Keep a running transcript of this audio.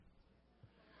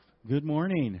Good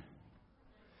morning.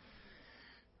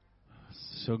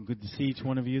 So good to see each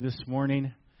one of you this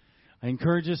morning. I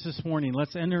encourage us this morning,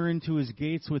 let's enter into His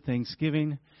gates with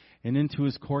thanksgiving and into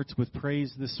His courts with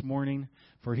praise this morning,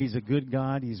 for He's a good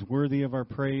God. He's worthy of our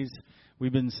praise.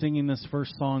 We've been singing this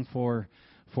first song for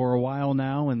a while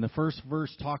now, and the first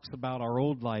verse talks about our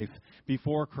old life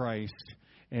before Christ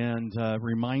and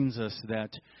reminds us that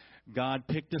God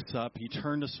picked us up, He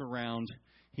turned us around,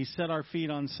 He set our feet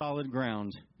on solid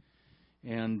ground.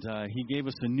 And He gave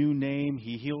us a new name.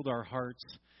 He healed our hearts.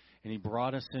 And He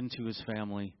brought us into His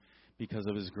family because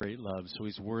of His great love. So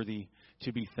He's worthy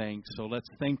to be thanked. So let's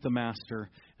thank the Master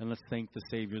and let's thank the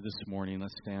Savior this morning.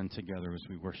 Let's stand together as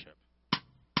we worship.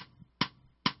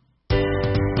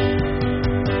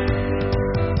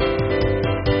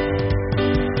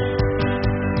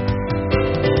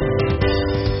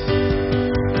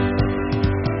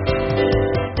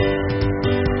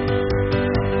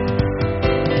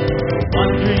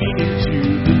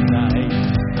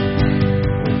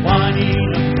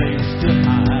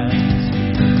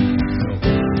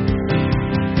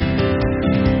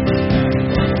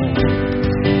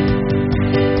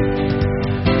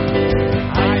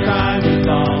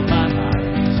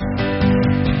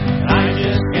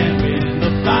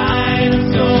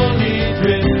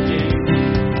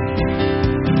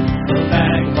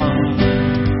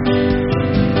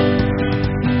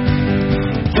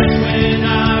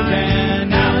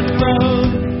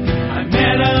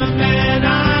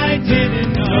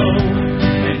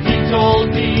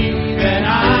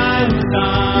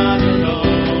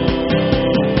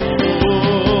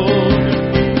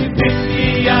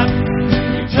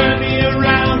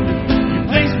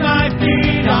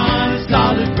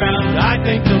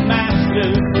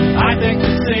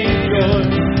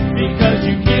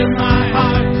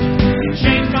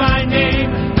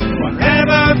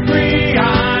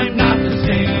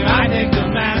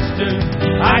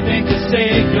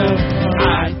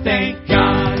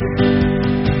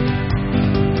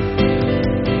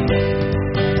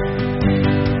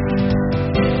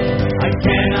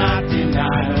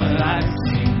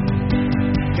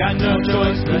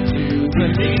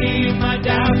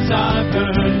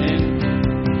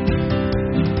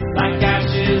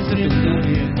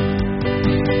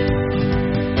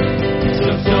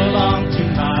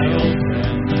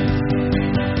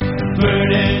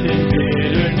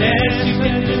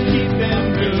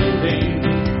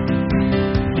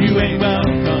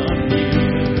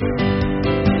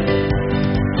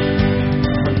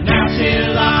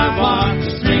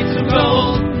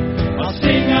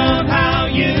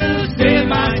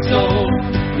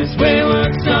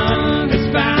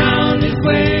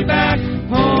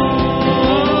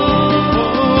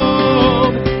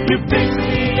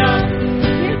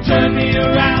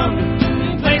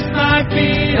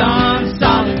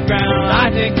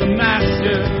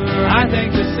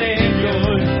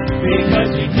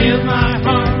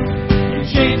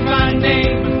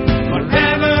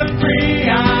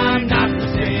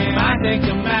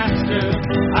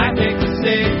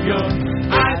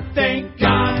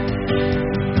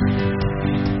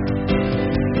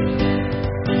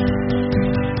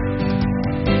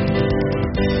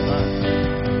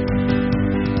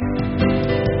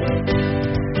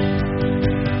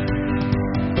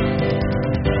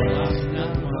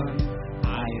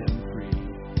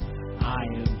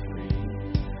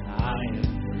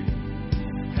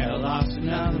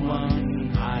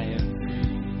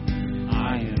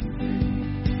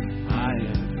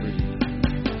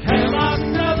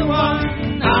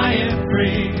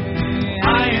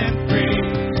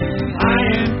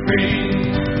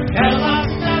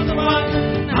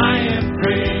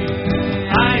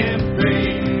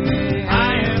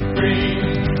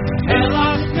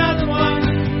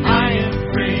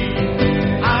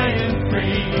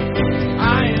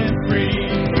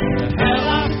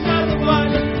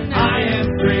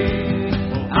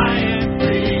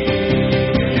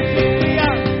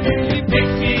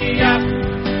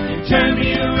 Turn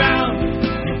me around,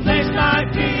 you place my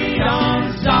feet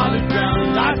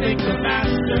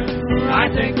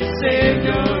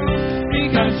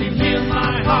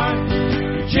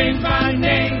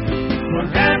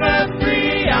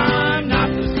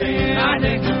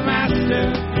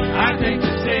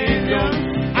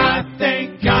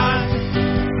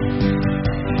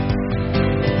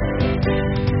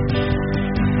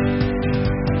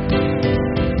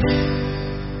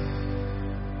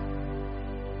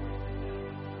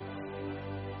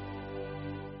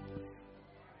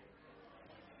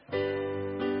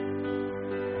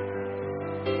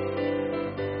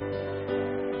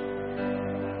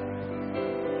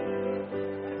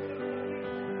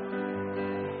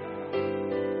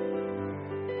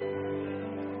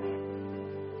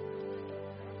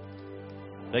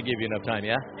That gave you enough time,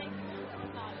 yeah?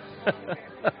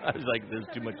 I was like, there's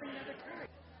too much.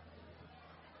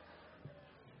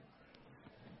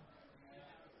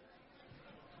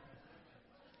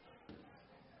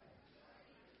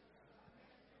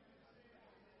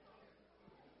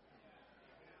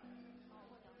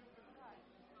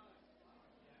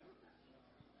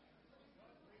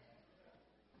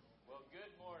 Well,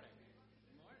 good morning.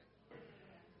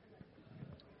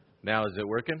 Now, is it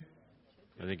working?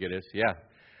 I think it is, yeah.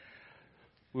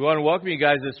 We want to welcome you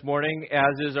guys this morning,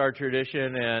 as is our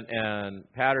tradition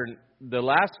and pattern. The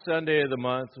last Sunday of the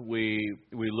month, we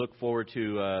look forward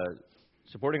to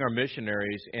supporting our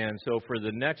missionaries. And so for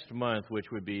the next month, which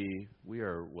would be, we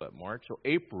are, March? So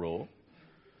April,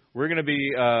 we're going to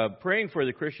be praying for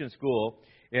the Christian school.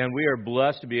 And we are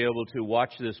blessed to be able to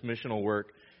watch this missional work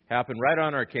happen right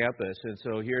on our campus. And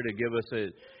so here to give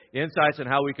us insights on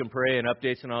how we can pray and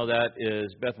updates and all that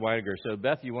is Beth Weiniger. So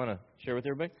Beth, you want to share with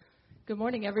everybody? Good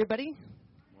morning, everybody.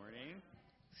 Morning.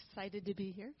 Excited to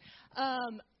be here.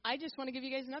 I just want to give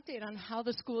you guys an update on how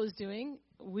the school is doing.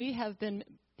 We have been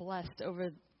blessed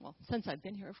since I've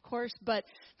been here, of course, but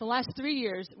the last 3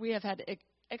 years, we have had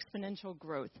exponential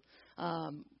growth.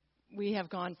 We have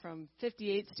gone from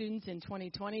 58 students in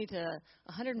 2020 to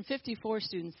 154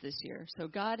 students this year. So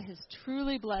God has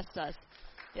truly blessed us.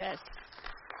 Yes,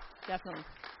 definitely.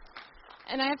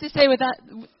 And I have to say, with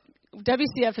that,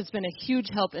 WCF has been a huge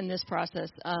help in this process.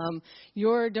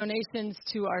 Your donations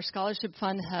to our scholarship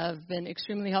fund have been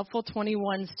extremely helpful.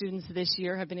 21 students this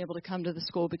year have been able to come to the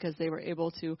school because they were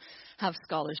able to have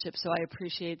scholarships, so I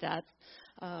appreciate that.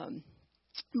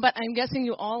 But I'm guessing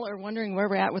you all are wondering where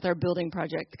we're at with our building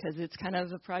project, because it's kind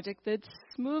of a project that's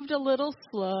moved a little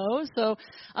slow. So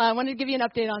I wanted to give you an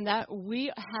update on that. We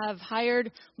have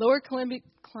hired Lower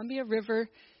Columbia River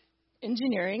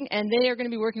Engineering, and they are going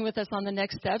to be working with us on the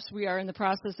next steps. We are in the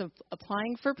process of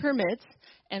applying for permits,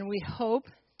 and we hope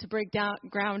to break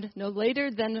ground no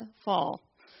later than fall.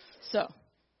 So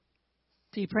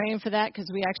be praying for that, because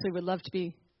we actually would love to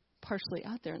be partially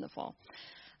out there in the fall.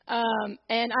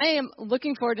 And I am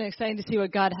looking forward and excited to see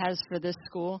what God has for this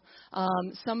school.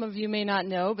 Some of you may not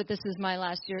know, but this is my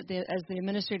last year as the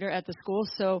administrator at the school.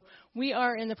 So we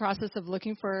are in the process of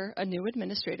looking for a new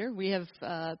administrator. We have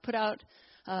put out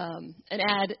an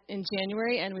ad in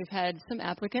January, and we've had some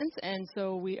applicants, and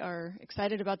so we are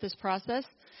excited about this process.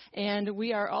 And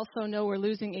we are also know we're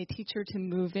losing a teacher to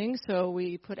moving, so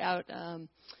we put out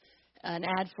an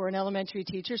ad for an elementary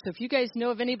teacher. So if you guys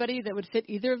know of anybody that would fit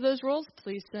either of those roles,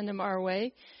 please send them our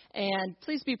way, and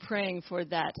please be praying for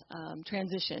that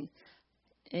transition.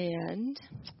 And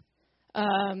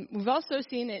we've also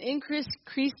seen an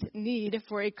increased need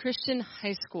for a Christian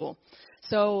high school.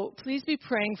 So please be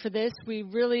praying for this. We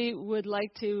really would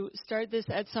like to start this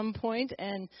at some point,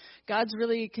 and God's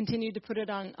really continued to put it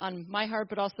on my heart,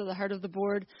 but also the heart of the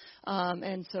board.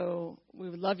 And so we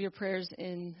would love your prayers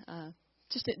in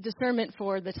just a discernment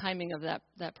for the timing of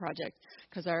that project,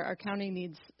 because our county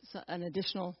needs an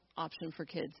additional option for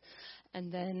kids.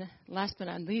 And then last but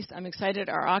not least, I'm excited.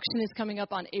 Our auction is coming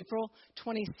up on April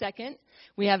 22nd.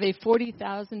 We have a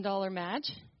 $40,000 match.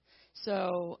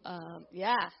 So,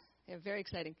 yeah, very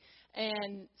exciting.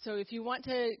 And so if you want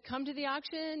to come to the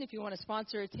auction, if you want to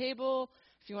sponsor a table,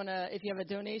 if you have a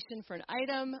donation for an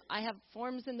item, I have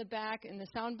forms in the back in the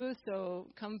sound booth, so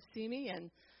come see me, and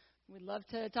we'd love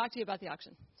to talk to you about the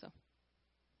auction. So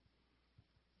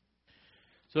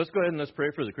let's go ahead and let's pray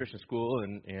for the Christian school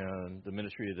and the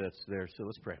ministry that's there. So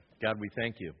let's pray. God, we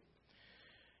thank you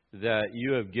that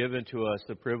you have given to us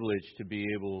the privilege to be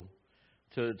able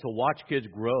to watch kids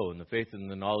grow in the faith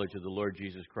and the knowledge of the Lord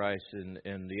Jesus Christ and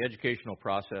the educational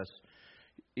process,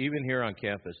 even here on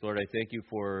campus. Lord, I thank you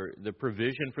for the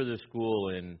provision for the school.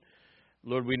 And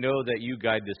Lord, we know that you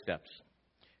guide the steps,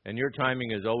 and your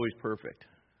timing is always perfect.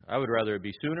 I would rather it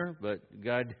be sooner, but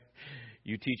God,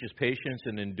 you teach us patience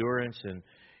and endurance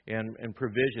and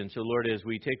provision. So, Lord, as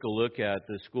we take a look at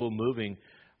the school moving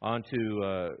onto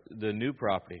the new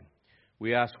property,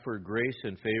 we ask for grace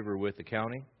and favor with the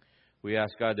county. We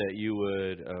ask, God, that you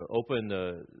would open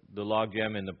the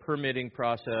logjam in the permitting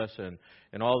process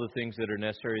and all the things that are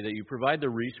necessary, that you provide the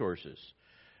resources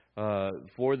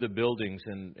for the buildings.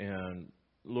 And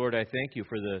Lord, I thank you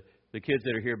for the kids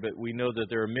that are here, but we know that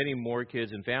there are many more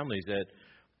kids and families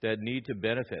that need to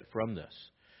benefit from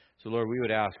this. So, Lord, we would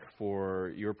ask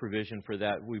for your provision for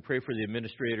that. We pray for the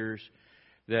administrators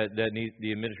the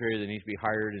administrator that needs to be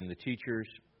hired and the teachers.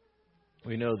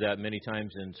 We know that many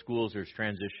times in schools there's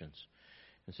transitions.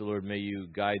 And so, Lord, may you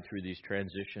guide through these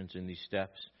transitions and these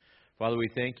steps. Father, we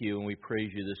thank you and we praise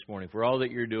you this morning for all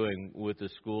that you're doing with the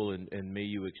school, and may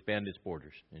you expand its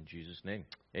borders. In Jesus' name,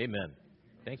 amen.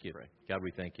 Thank you. God,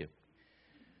 we thank you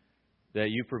that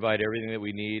you provide everything that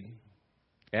we need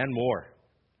and more.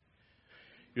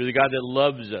 You're the God that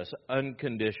loves us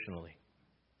unconditionally.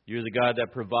 You're the God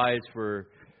that provides for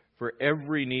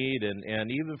every need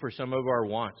and even for some of our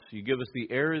wants. You give us the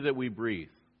air that we breathe.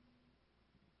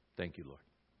 Thank you, Lord.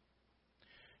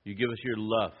 You give us your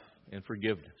love and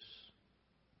forgiveness.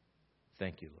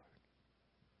 Thank you, Lord.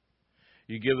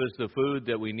 You give us the food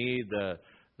that we need,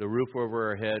 the roof over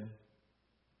our head.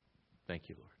 Thank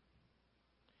you, Lord.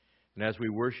 And as we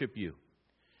worship you,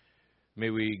 may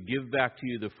we give back to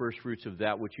you the first fruits of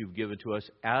that which you've given to us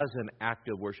as an act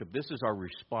of worship. This is our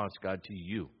response, God, to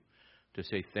you, to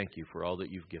say thank you for all that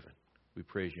you've given. We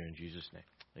praise you in Jesus' name.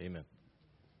 Amen.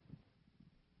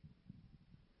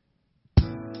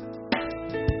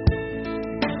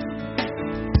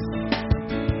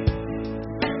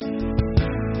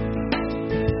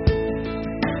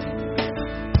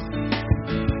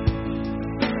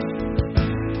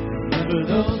 Remember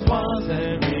those walls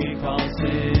that we call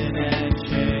sin and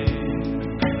shame.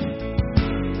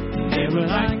 They were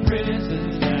like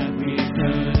prisons that we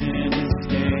couldn't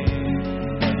escape.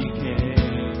 But he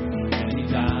came and he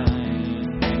died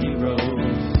and he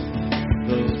rose.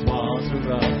 Those walls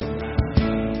are up now.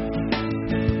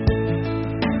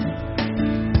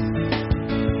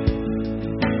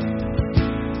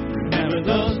 Remember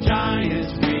those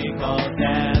giants we call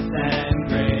death and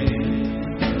grave.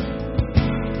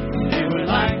 They were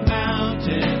like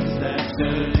mountains that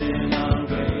stood in our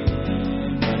way.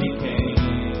 But he came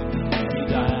and he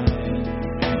died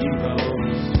and he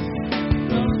rose.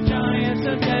 Those giants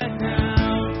are dead now.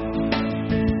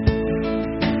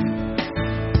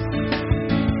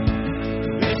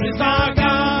 This is our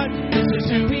God. This is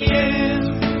who he is.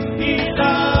 He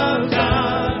loves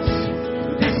us.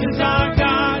 This is our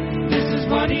God. This is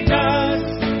what he does.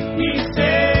 He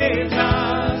saves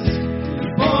us. He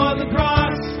bore the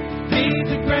cross, beat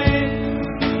the grave.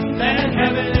 Let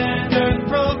heaven and earth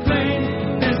proclaim.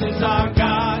 This is our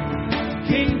God,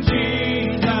 King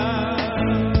Jesus.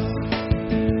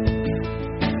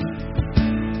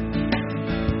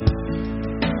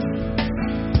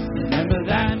 Remember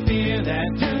that fear that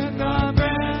took our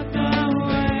breath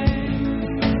away.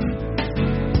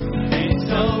 Made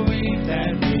so weak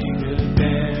that we could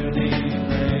barely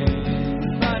pray.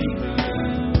 But he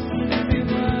heard every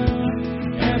word,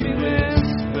 every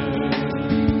whisper.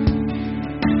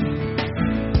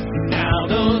 Now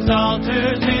those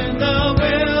altars in the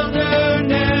wilderness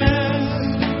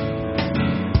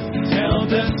tell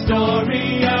the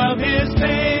story of his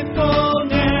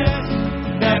faithfulness.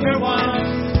 Never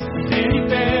once did he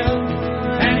fail,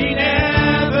 and he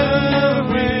never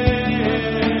will.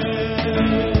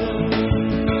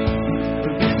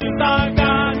 This is our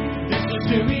God, this is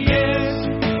who he is.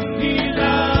 He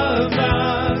loves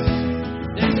us.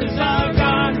 This is our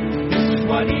God, this is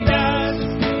what he does.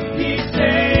 He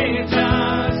saves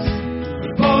us.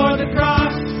 For the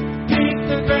cross, beat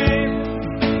the grave.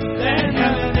 Let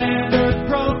heaven and earth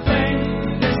proclaim.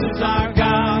 This is our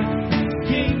God,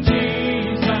 King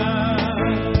Jesus.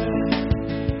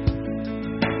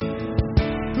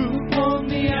 Who pulled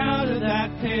me out of that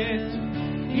pit?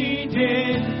 He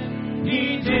did,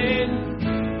 he did.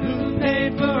 Who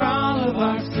paid for all of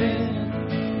our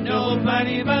sin?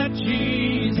 Nobody but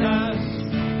Jesus.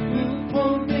 Who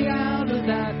pulled me out of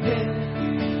that pit?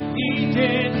 He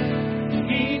did,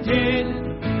 he did.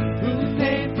 Who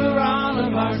paid for all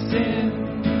of our sin?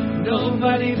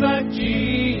 Nobody but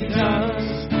Jesus.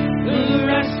 Who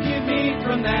rescued me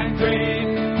from that grave?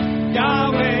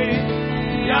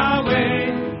 Yahweh,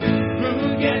 Yahweh.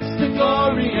 Who gets the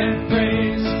glory and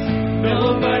praise?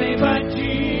 Nobody but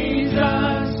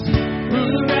Jesus. Who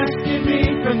rescued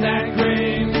me from that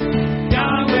grave?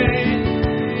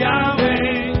 Yahweh,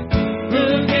 Yahweh. Who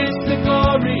gets the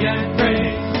glory and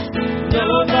praise?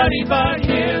 Nobody but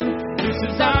him. This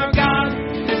is our God.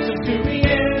 This is who he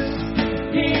is.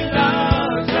 He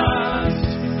loves us.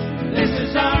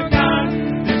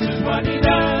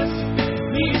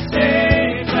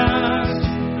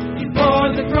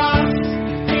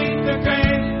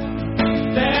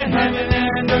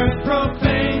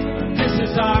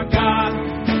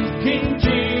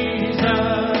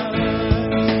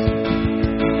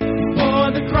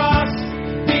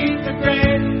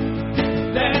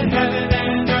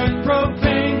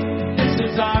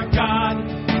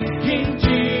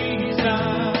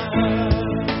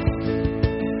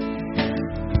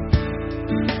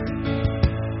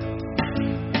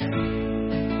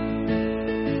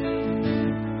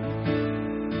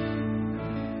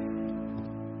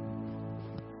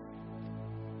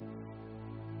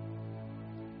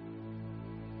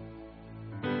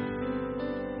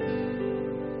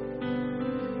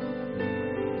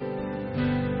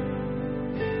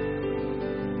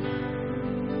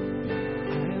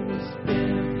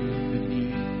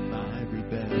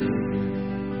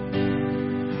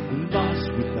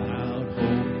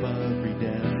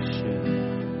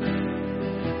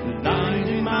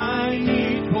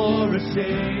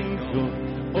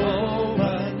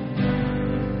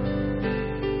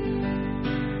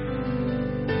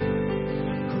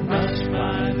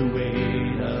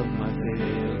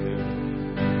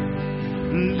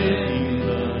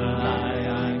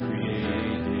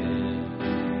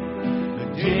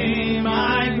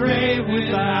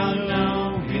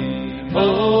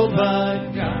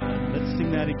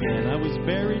 that again. I was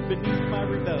buried beneath my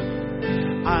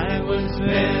rebellion. I was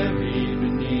buried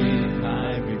beneath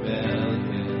my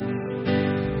rebellion,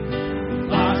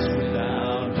 lost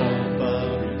without hope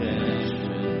of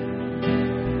redemption,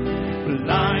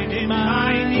 blind in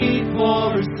my need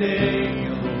for a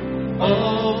Savior.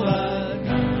 Oh, but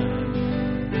God,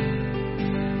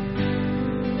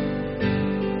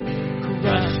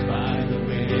 crushed by the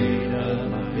weight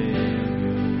of my failure,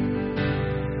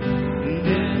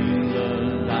 living the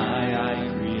lie I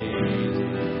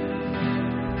created,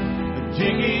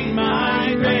 digging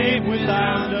my grave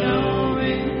without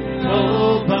knowing.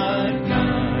 Oh, but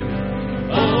God,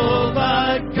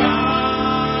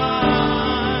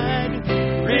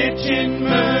 rich in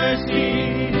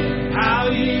mercy, how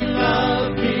you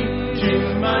love me,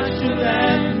 too much to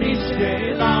let me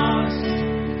stay lost.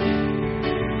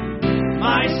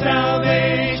 My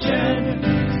salvation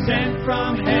sent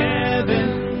from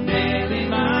heaven, nailing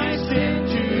my sin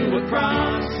to a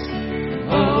cross.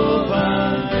 Oh,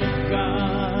 but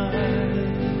God,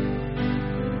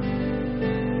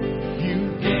 you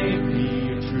gave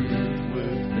me a truth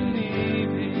worth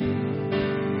believing.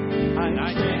 I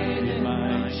traded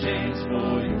my chains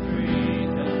for your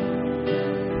freedom.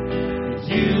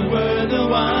 You were the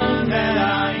one that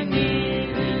I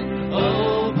needed.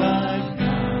 Oh, but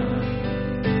God,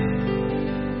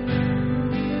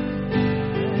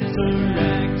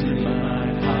 resurrected my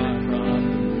heart from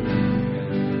the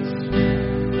ruins.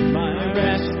 My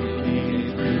rescue came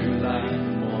through like the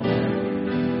morning.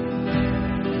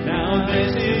 Now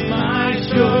this is my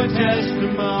sure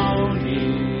testimony.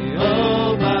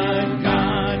 Oh, but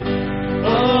God,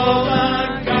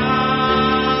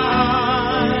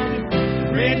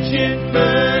 rich in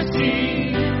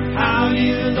mercy, how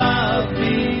you love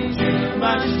me, too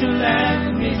much to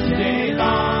let me stay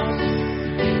lost.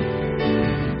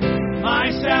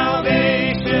 My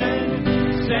salvation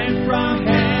sent from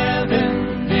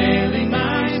heaven, nailing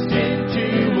my sin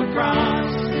to a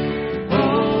cross.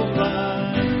 Oh,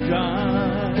 but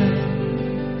God,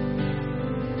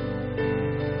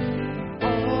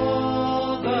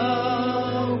 all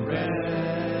the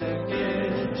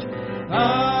wreckage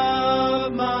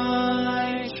of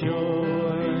my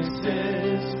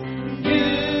choices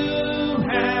you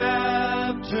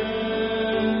have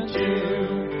turned to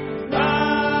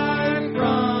life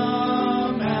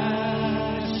from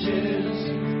ashes,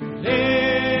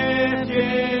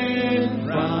 lifted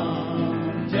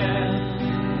from death,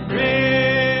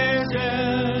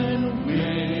 risen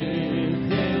with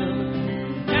Him.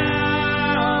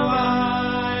 Now I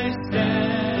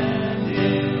stand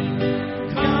in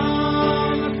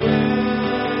confidence.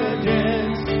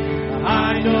 I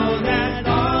know that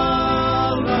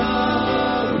all the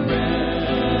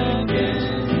wreckage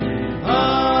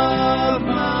of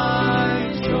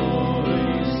my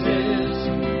choices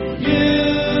you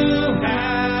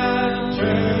have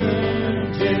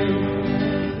turned to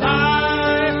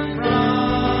life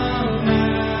from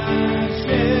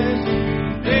ashes,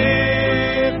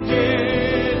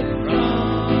 lifted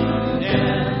from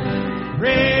death,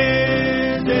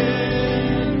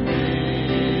 risen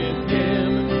with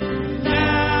Him.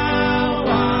 Now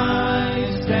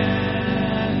I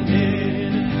stand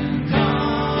in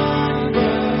confidence.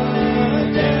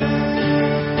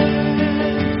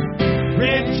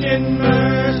 Rich in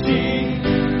mercy,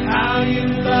 how you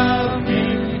love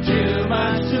me, too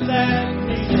much to let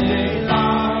me stay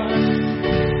lost.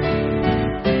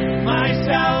 My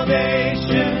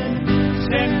salvation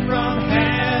sent from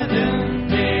heaven,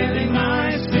 nailing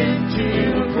my sin to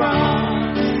a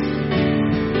cross.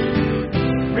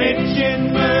 Rich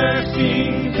in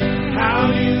mercy,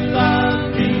 how you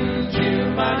love me, too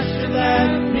much to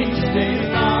let me stay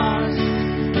lost.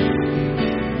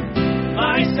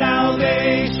 My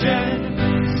salvation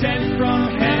sent from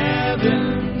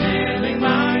heaven, nailing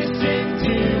my sin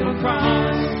to a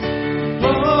cross.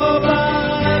 Oh,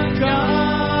 but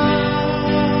God,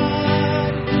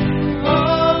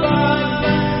 oh, but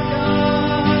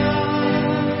God,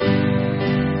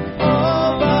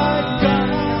 oh, but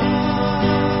God,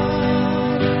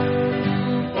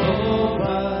 oh,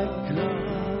 but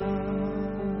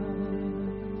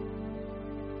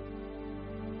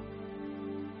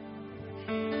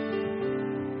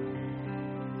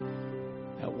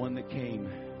That one that came,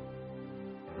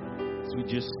 as we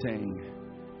just sang,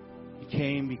 He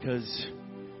came because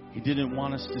He didn't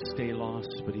want us to stay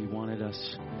lost, but He wanted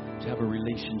us to have a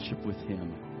relationship with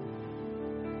Him.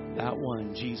 That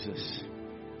one, Jesus,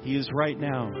 He is right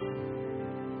now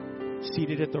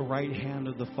seated at the right hand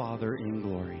of the Father in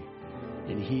glory,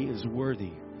 and He is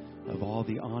worthy of all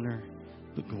the honor,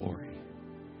 the glory,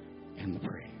 and the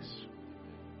praise.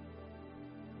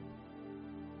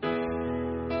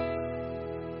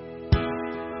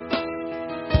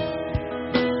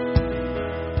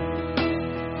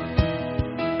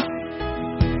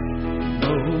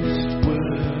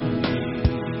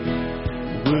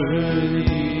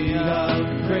 worthy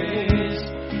of praise,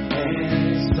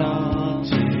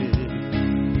 exalted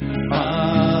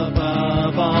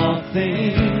above all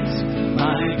things,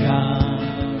 my God.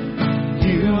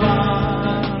 You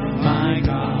are my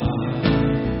God.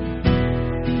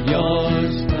 Your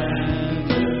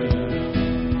splendor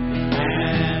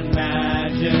and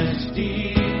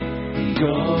majesty,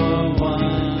 your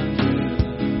wonder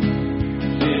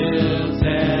fills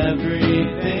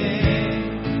everything,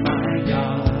 my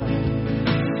God.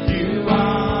 You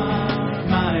are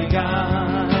my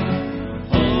God.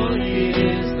 Holy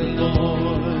is the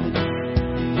Lord.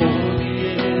 Holy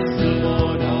is the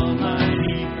Lord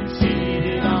Almighty,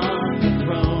 seated on the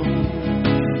throne.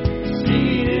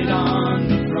 Seated on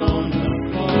the throne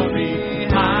of glory,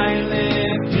 high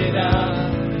lifted up.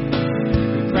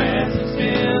 Your presence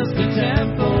fills the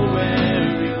temple where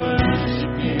we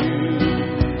worship you.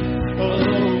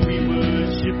 Oh, we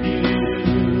worship you.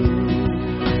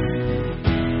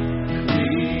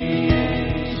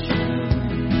 Creation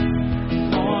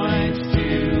points to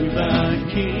the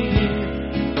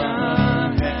King. The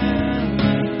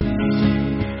heavens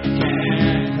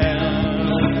can't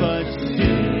help but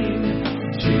sing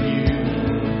to you,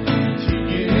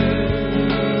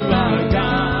 our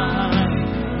God.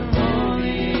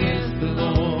 Holy is the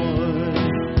Lord.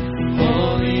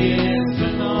 Holy is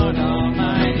the Lord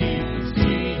Almighty,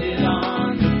 seated on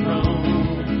the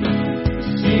throne.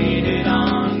 Seated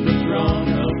on the throne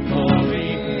of glory,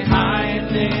 high and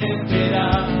lifted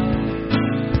up.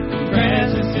 Your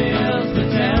presence fills the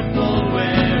temple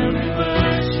where we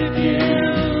worship you.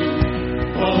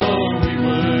 Oh, we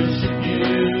worship you.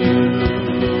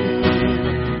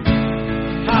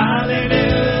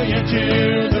 Hallelujah to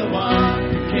the one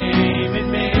who came and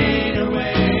made a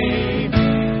way.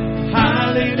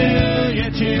 Hallelujah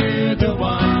to the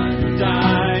one who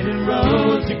died and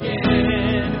rose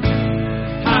again.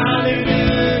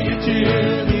 Hallelujah to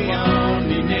the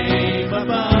only name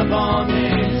above all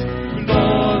names.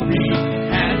 Glory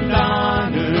and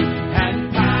honor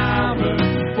and power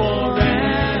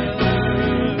forever.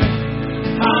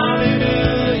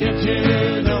 Hallelujah to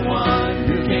the one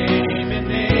who came and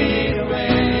made a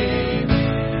way.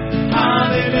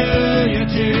 Hallelujah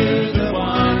to the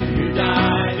one who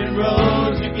died and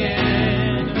rose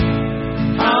again.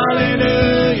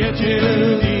 Hallelujah to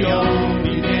the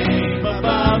only name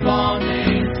above all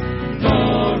names.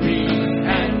 Glory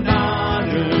and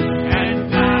honor and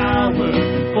power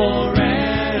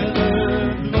forever.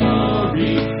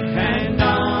 Glory and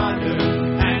honor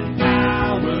and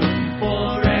power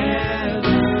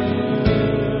forever.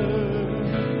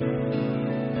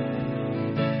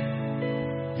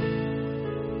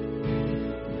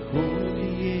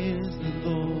 Holy is the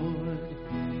Lord.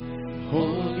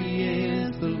 Holy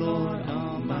is the Lord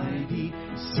Almighty,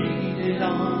 seated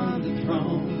on the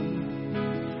throne.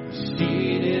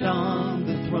 Seated on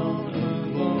the throne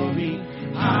of glory,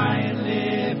 high and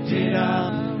lifted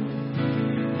up.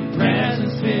 Your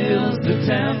presence fills the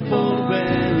temple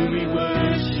where we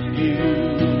worship you.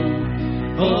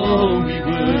 Oh, we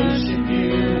worship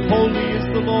you. Holy is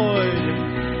the Lord.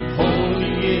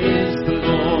 Holy is the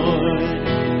Lord.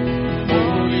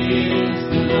 Holy is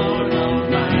the Lord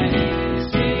Almighty,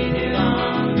 seated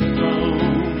on the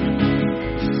throne.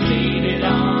 Seated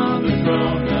on the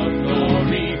throne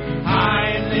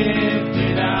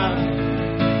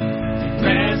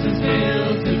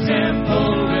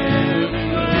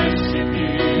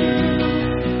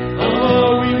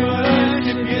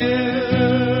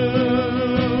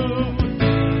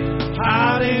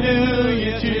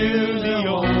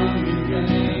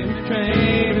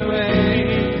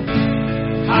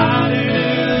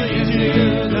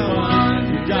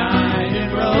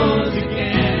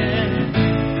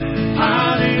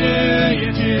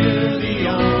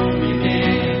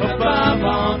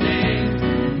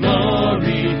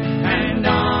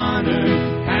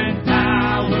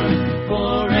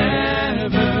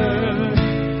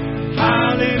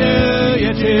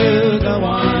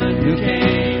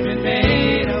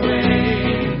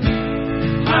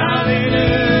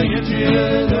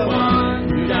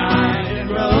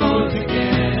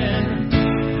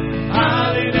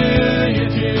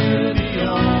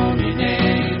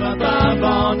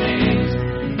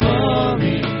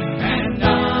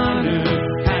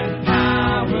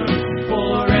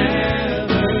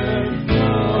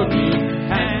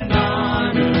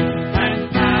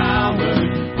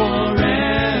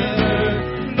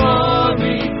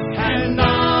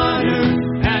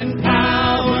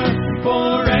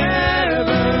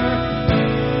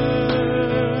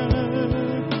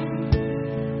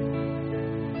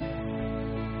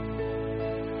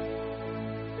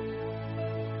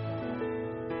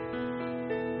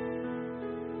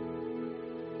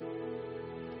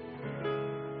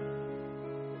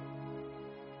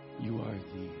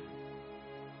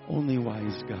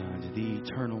glorious God, the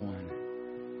eternal one,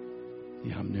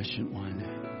 the omniscient one.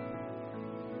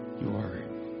 You are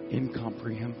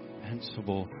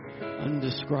incomprehensible,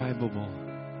 undescribable.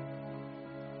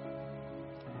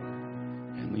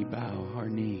 And we bow our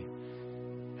knee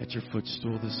at your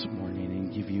footstool this morning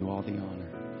and give you all the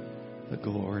honor, the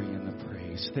glory, and the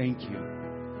praise. Thank you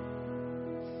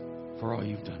for all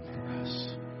you've done for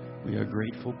us. We are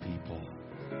grateful people.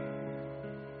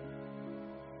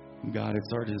 God,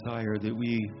 it's our desire that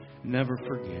we never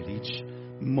forget each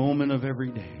moment of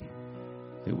every day,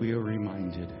 that we are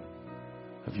reminded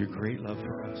of your great love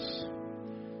for us,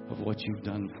 of what you've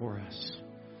done for us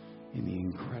in the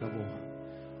incredible,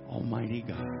 almighty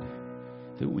God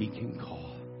that we can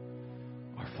call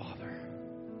our Father,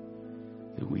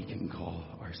 that we can call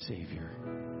our Savior,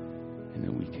 and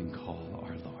that we can call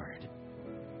our Lord.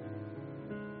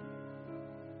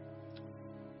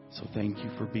 So thank you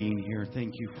for being here.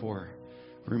 Thank you for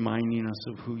reminding us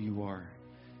of who you are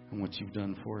and what you've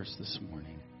done for us this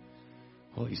morning.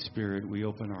 Holy Spirit, we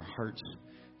open our hearts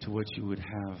to what you would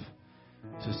have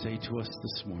to say to us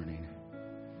this morning.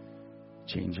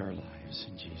 Change our lives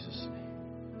in Jesus' name.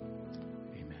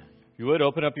 Amen. If you would,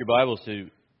 open up your Bibles to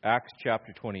Acts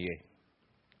chapter 28.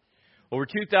 Over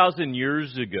 2,000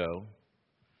 years ago,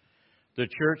 the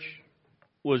church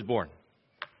was born.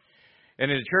 And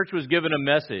the church was given a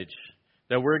message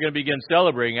that we're going to begin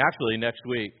celebrating actually next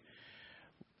week.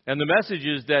 And the message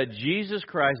is that Jesus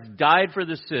Christ died for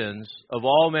the sins of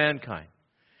all mankind.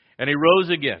 And He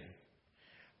rose again.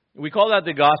 We call that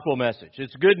the gospel message.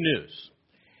 It's good news.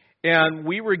 And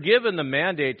we were given the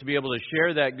mandate to be able to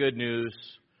share that good news,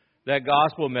 that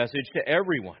gospel message to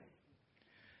everyone.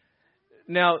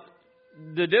 Now,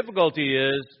 the difficulty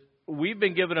is we've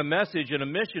been given a message and a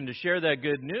mission to share that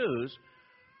good news,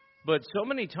 but so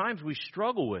many times we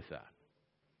struggle with that.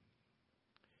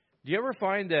 Do you ever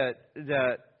find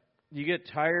that you get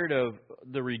tired of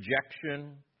the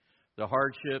rejection, the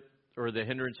hardship, or the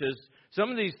hindrances?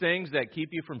 Some of these things that keep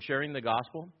you from sharing the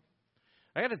gospel?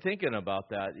 I got to thinking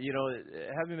about that. You know,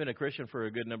 having been a Christian for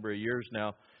a good number of years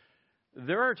now,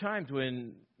 there are times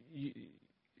when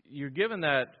you're given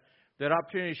that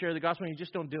opportunity to share the gospel and you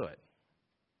just don't do it.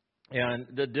 And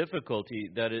the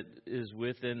difficulty that it is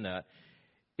within that.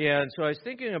 And so I was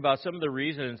thinking about some of the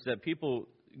reasons that people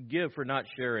give for not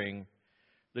sharing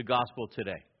the gospel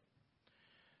today.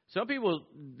 Some people,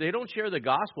 they don't share the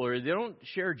gospel or they don't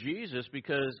share Jesus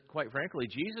because, quite frankly,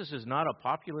 Jesus is not a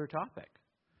popular topic.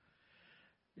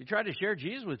 You try to share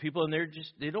Jesus with people and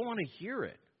they don't want to hear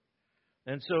it.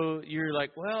 And so you're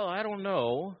like, well, I don't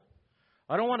know.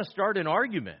 I don't want to start an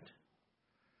argument.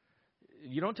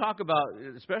 You don't talk about,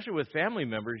 especially with family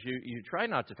members, you try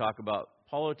not to talk about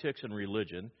politics and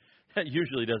religion. That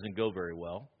usually doesn't go very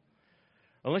well.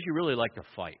 Unless you really like to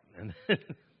fight.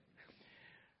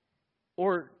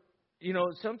 Or, you know,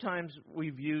 sometimes we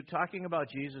view talking about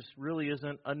Jesus really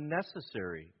isn't a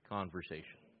necessary conversation.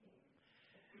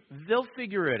 They'll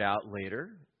figure it out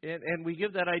later. And we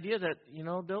give that idea that, you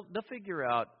know, they'll figure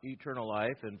out eternal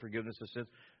life and forgiveness of sins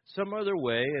some other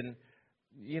way. And,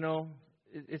 you know,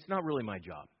 it's not really my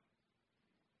job.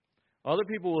 Other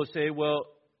people will say, well,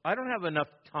 I don't have enough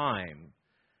time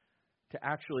to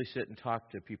actually sit and talk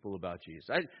to people about Jesus.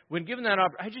 When given that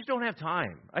opportunity, I just don't have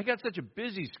time. I got such a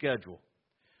busy schedule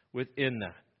within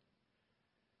that.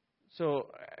 So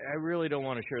I really don't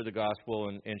want to share the gospel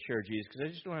and share Jesus because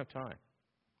I just don't have time.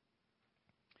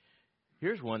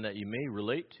 Here's one that you may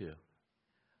relate to.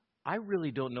 I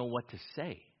really don't know what to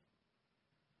say.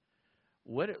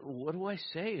 What do I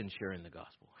say in sharing the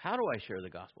gospel? How do I share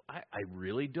the gospel? I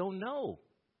really don't know.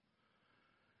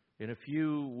 In a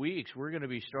few weeks, we're going to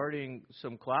be starting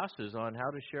some classes on how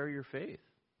to share your faith.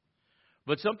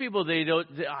 But some people, I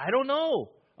don't know.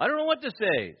 I don't know what to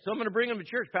say. So I'm going to bring them to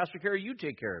church. Pastor Kerry, you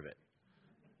take care of it.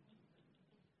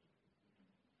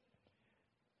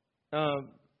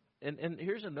 And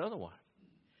here's another one.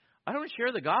 I don't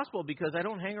share the gospel because I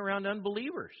don't hang around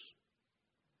unbelievers.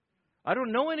 I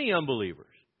don't know any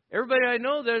unbelievers. Everybody I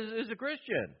know is a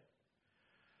Christian.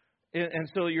 And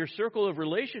so your circle of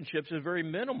relationships is very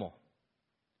minimal.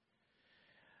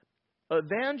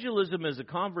 Evangelism is a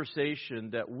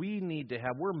conversation that we need to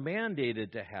have. We're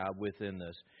mandated to have within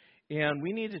this. And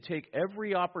we need to take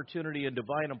every opportunity and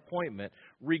divine appointment,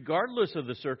 regardless of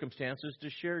the circumstances, to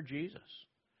share Jesus.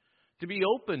 To be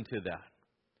open to that.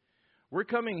 We're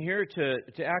coming here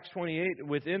to Acts 28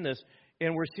 within this,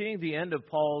 and we're seeing the end of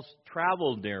Paul's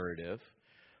travel narrative.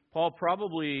 Paul,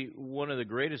 probably one of the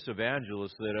greatest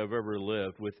evangelists that have ever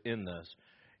lived within this.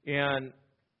 And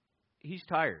he's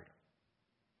tired.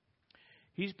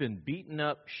 He's been beaten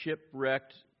up,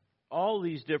 shipwrecked all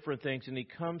these different things, and he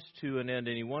comes to an end,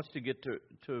 and he wants to get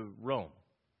to Rome.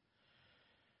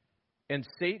 And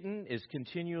Satan is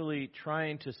continually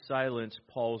trying to silence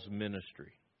Paul's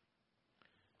ministry.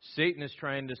 Satan is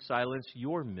trying to silence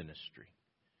your ministry.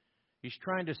 He's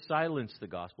trying to silence the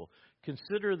gospel.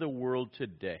 Consider the world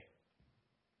today.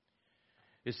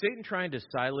 Is Satan trying to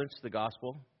silence the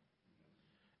gospel?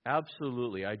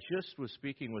 Absolutely. I just was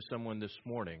speaking with someone this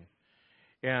morning,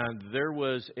 and there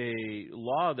was a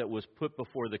law that was put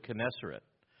before the Knesset,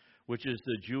 which is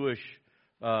the Jewish,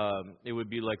 it would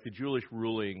be like the Jewish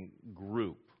ruling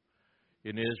group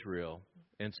in Israel.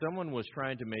 And someone was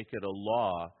trying to make it a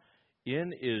law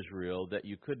in Israel that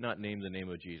you could not name the name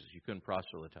of Jesus. You couldn't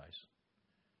proselytize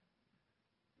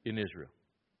in Israel.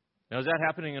 Now, is that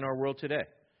happening in our world today?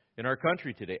 In our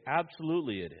country today?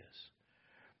 Absolutely it is.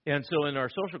 And so in our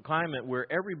social climate where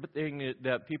everything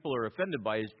that people are offended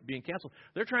by is being canceled,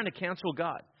 they're trying to cancel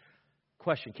God.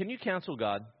 Question, can you cancel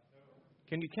God?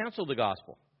 Can you cancel the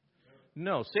gospel?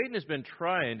 No. Satan has been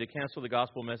trying to cancel the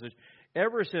gospel message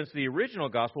ever since the original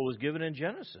gospel was given in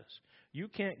Genesis. You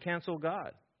can't cancel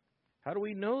God. How do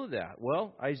we know that?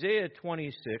 Well, Isaiah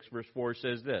 26, verse 4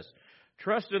 says this,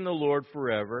 "Trust in the Lord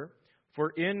forever,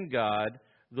 for in God,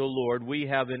 the Lord, we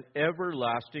have an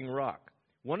everlasting rock."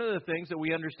 One of the things that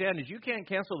we understand is you can't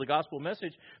cancel the gospel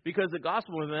message because the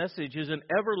gospel message is an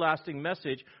everlasting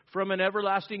message from an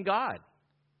everlasting God.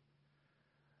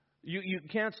 You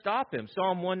can't stop him.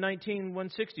 Psalm 119,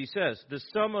 160 says, "The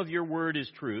sum of your word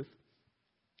is truth,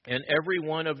 and every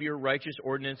one of your righteous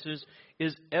ordinances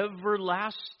is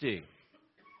everlasting."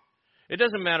 It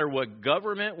doesn't matter what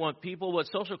government, what people, what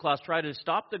social class try to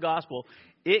stop the gospel.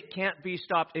 It can't be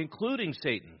stopped, including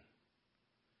Satan.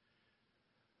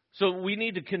 So we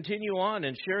need to continue on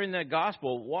in sharing that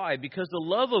gospel. Why? Because the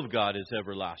love of God is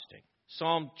everlasting.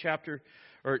 Psalm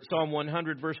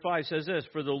 100 verse 5 says this,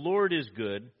 "For the Lord is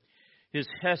good, his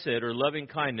hesed or loving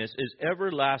kindness is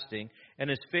everlasting, and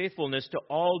his faithfulness to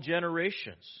all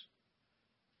generations."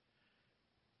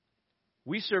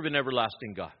 We serve an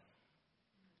everlasting God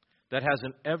that has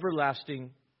an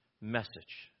everlasting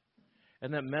message.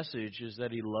 And that message is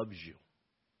that he loves you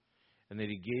and that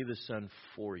he gave his son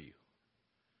for you.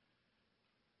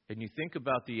 And you think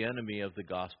about the enemy of the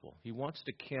gospel. He wants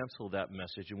to cancel that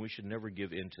message, and we should never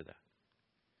give in to that.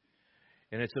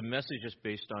 And it's a message that's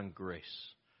based on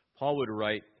grace. Paul would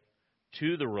write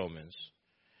to the Romans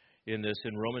in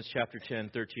Romans chapter 10,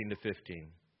 13 to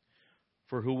 15.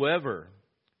 "For whoever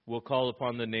will call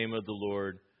upon the name of the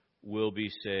Lord will be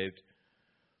saved."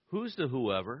 Who's the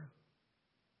whoever?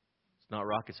 It's not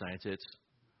rocket science, it's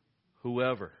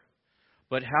whoever.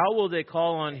 "But how will they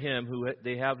call on him who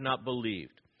they have not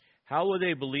believed? How will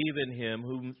they believe in him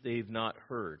whom they've not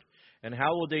heard? And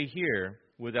how will they hear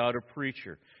without a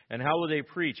preacher? And how will they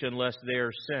preach unless they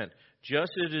are sent?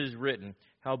 Just as it is written,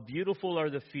 how beautiful are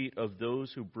the feet of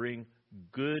those who bring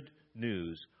good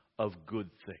news of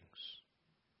good things."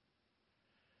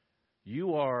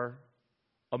 You are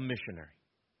a missionary.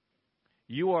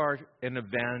 You are an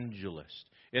evangelist.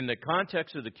 In the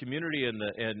context of the community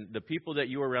and the people that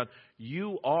you are around,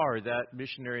 you are that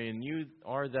missionary and you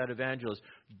are that evangelist.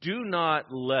 Do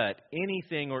not let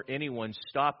anything or anyone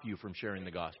stop you from sharing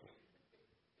the gospel.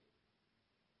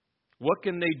 What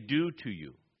can they do to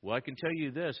you? Well, I can tell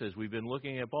you this, as we've been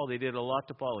looking at Paul, they did a lot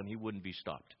to Paul and he wouldn't be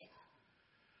stopped.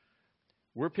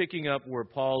 We're picking up where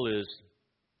Paul is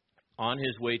on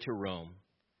his way to Rome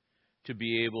to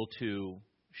be able to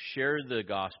share the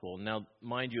gospel. Now,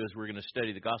 mind you, as we're going to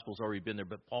study, the gospel's already been there,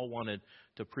 but Paul wanted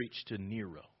to preach to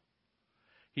Nero.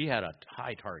 He had a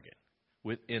high target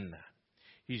within that.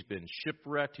 He's been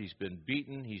shipwrecked, he's been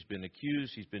beaten, he's been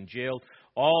accused, he's been jailed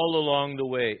all along the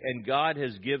way. And God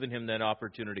has given him that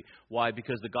opportunity. Why?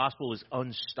 Because the gospel is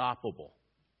unstoppable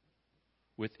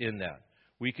within that.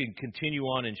 We can continue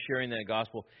on in sharing that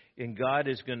gospel, and God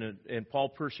is going to, and Paul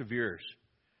perseveres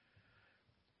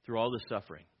through all the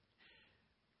suffering.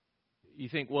 You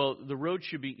think, well, the road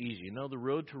should be easy. No, the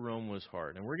road to Rome was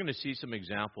hard. And we're going to see some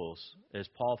examples as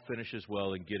Paul finishes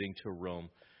well in getting to Rome.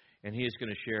 And he is going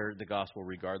to share the gospel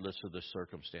regardless of the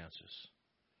circumstances.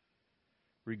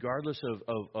 Regardless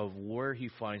of where he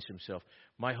finds himself.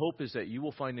 My hope is that you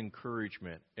will find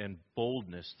encouragement and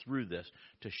boldness through this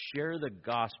to share the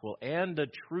gospel and the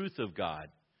truth of God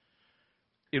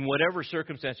in whatever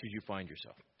circumstances you find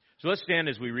yourself. So let's stand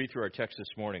as we read through our text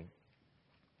this morning.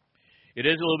 It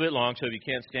is a little bit long, so if you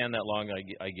can't stand that long,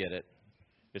 I get it.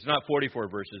 It's not 44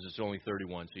 verses, it's only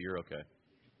 31, so you're okay.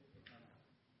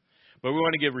 But we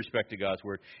want to give respect to God's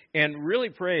Word. And really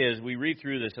pray as we read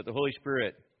through this that the Holy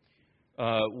Spirit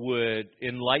would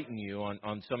enlighten you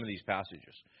on some of these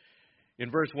passages. in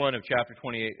verse 1 of chapter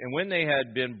 28. And when they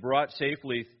had been brought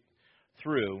safely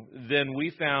through, then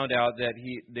we found out that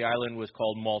the island was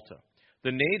called Malta.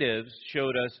 The natives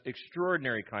showed us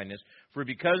extraordinary kindness, for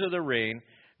because of the rain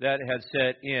that had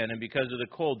set in and because of the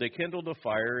cold, they kindled a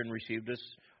fire and received us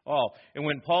all. And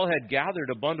when Paul had gathered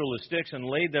a bundle of sticks and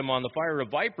laid them on the fire, a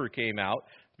viper came out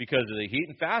because of the heat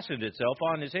and fastened itself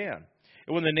on his hand.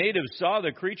 And when the natives saw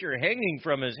the creature hanging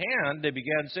from his hand, they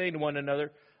began saying to one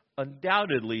another,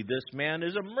 "Undoubtedly this man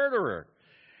is a murderer.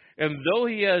 And though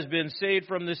he has been saved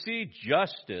from the sea,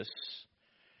 justice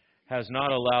has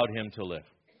not allowed him to live."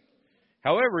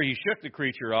 However, he shook the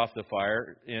creature off the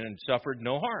fire and suffered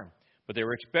no harm. But they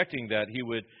were expecting that he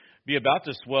would be about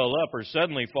to swell up or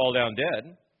suddenly fall down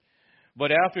dead.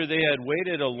 But after they had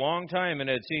waited a long time and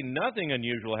had seen nothing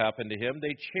unusual happen to him,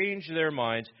 they changed their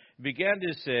minds and began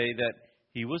to say that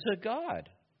he was a god.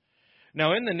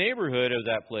 Now in the neighborhood of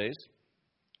that place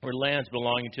were lands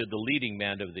belonging to the leading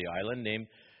man of the island, named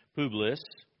Publius,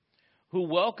 who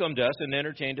welcomed us and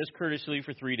entertained us courteously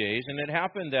for 3 days. And it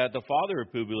happened that the father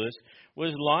of Publius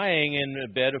was lying in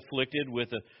a bed afflicted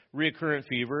with a recurrent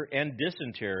fever and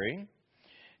dysentery.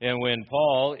 And when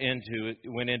Paul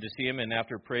went in to see him and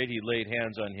after prayed, he laid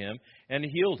hands on him and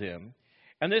healed him.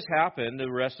 And this happened,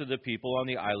 the rest of the people on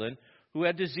the island who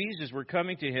had diseases were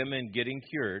coming to him and getting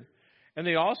cured. And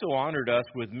they also honored us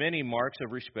with many marks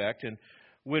of respect. And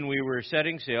when we were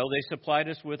setting sail, they supplied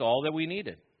us with all that we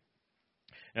needed.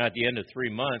 And at the end of 3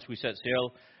 months, we set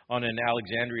sail on an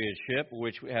Alexandria ship,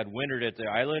 which had wintered at the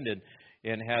island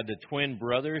and had the twin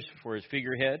brothers for its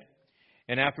figurehead.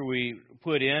 And after we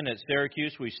put in at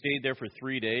Syracuse, we stayed there for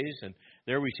 3 days. And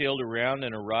there we sailed around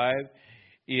and arrived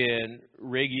in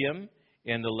Rhegium,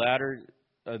 and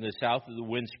the south of the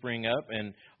wind sprang up.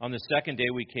 And on the second day,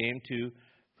 we came to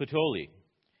Puteoli.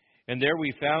 And there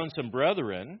we found some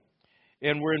brethren,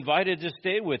 and were invited to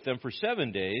stay with them for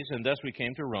 7 days. And thus we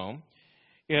came to Rome.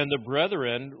 And the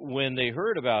brethren, when they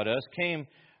heard about us, came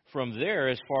from there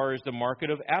as far as the market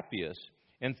of Appius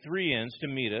and 3 inns to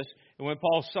meet us. And when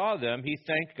Paul saw them, he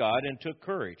thanked God and took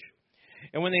courage.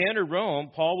 And when they entered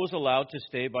Rome, Paul was allowed to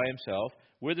stay by himself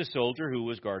with a soldier who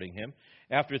was guarding him.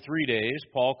 After 3 days,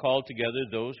 Paul called together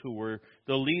those who were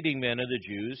the leading men of the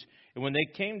Jews. And when they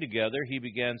came together, he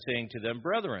began saying to them,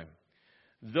 "Brethren,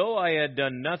 though I had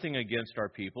done nothing against our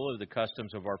people of the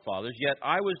customs of our fathers, yet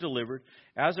I was delivered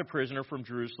as a prisoner from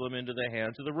Jerusalem into the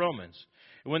hands of the Romans.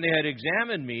 And when they had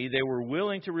examined me, they were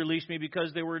willing to release me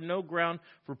because there were no ground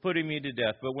for putting me to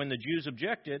death. But when the Jews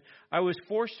objected, I was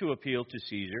forced to appeal to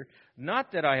Caesar,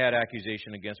 not that I had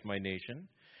accusation against my nation.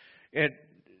 And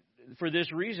for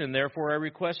this reason, therefore, I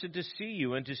requested to see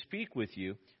you and to speak with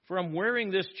you, for I'm wearing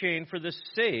this chain for the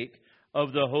sake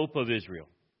of the hope of Israel."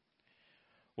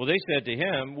 Well, they said to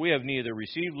him, "We have neither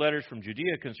received letters from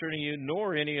Judea concerning you,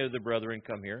 nor any of the brethren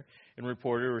come here and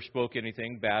reported or spoke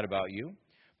anything bad about you.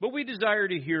 But we desire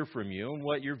to hear from you and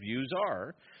what your views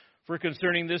are. For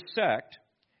concerning this sect,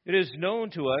 it is known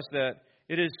to us that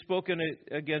it is spoken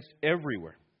against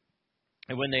everywhere."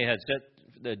 And when they had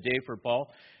set the day for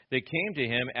Paul, they came to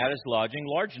him at his lodging.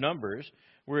 Large numbers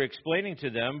were explaining to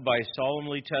them by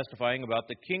solemnly testifying about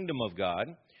the kingdom of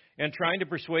God, and trying to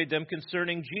persuade them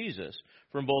concerning Jesus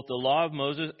from both the law of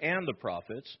Moses and the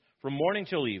prophets, from morning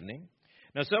till evening.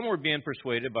 Now some were being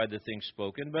persuaded by the things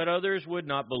spoken, but others would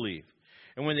not believe.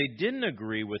 And when they didn't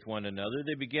agree with one another,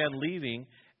 they began leaving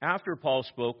after Paul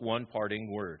spoke one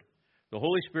parting word. The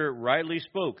Holy Spirit rightly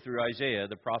spoke through Isaiah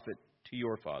the prophet to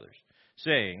your fathers,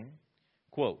 saying,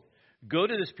 quote, "Go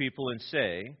to this people and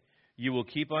say, you will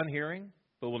keep on hearing,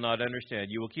 but will not understand.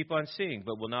 You will keep on seeing,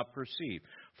 but will not perceive.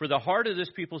 For the heart of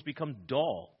this people has become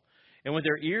dull. And with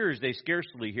their ears they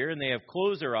scarcely hear, and they have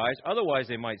closed their eyes. Otherwise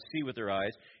they might see with their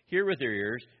eyes, hear with their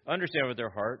ears, understand with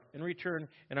their heart, and return,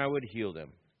 and I would heal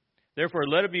them. Therefore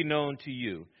let it be known to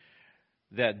you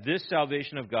that this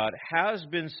salvation of God has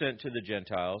been sent to the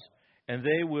Gentiles, and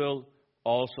they will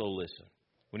also listen."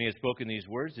 When he had spoken these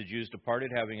words, the Jews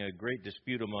departed, having a great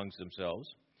dispute amongst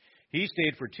themselves. He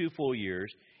stayed for 2 full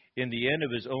years in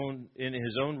his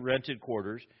own rented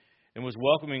quarters, and was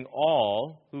welcoming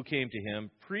all who came to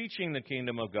him, preaching the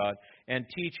kingdom of God, and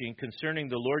teaching concerning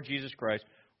the Lord Jesus Christ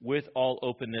with all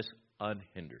openness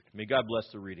unhindered. May God bless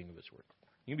the reading of his word.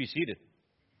 You can be seated.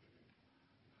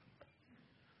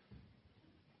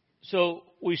 So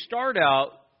we start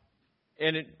out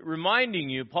reminding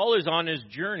you, Paul is on his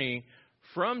journey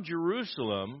from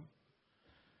Jerusalem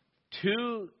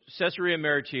to Caesarea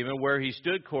Maritima, where he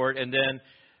stood court, and then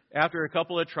after a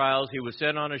couple of trials, he was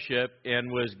sent on a ship and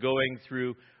was going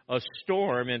through a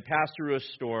storm and passed through a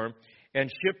storm and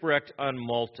shipwrecked on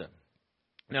Malta.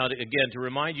 Now, again, to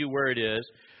remind you where it is,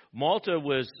 Malta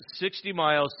was 60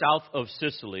 miles south of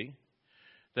Sicily.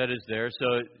 That is there.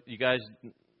 So you guys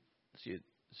can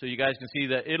see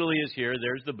that Italy is here.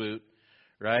 There's the boot,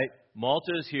 right?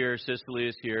 Malta is here. Sicily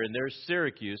is here. And there's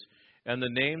Syracuse. And the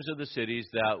names of the cities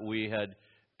that we had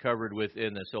covered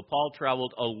within this. So Paul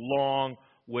traveled a long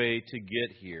way to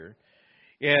get here.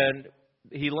 And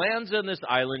he lands on this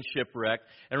island shipwreck.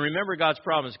 And remember God's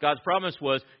promise. God's promise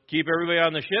was, keep everybody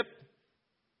on the ship.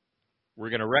 We're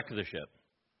going to wreck the ship.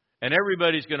 And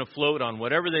everybody's going to float on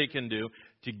whatever they can do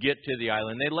to get to the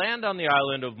island. They land on the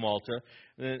island of Malta,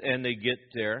 and they get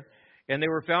there. And they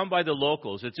were found by the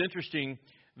locals. It's interesting.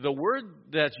 The word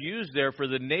that's used there for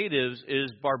the natives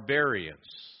is barbarians.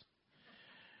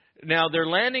 Now, they're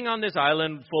landing on this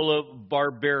island full of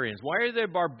barbarians. Why are they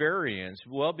barbarians?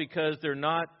 Well, because they're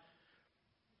not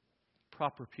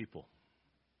proper people.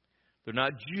 They're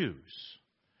not Jews.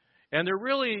 And they're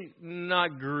really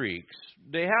not Greeks.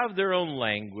 They have their own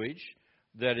language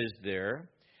that is there.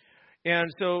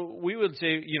 And so we would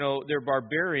say, they're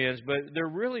barbarians, but they're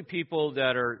really people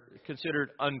that are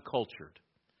considered uncultured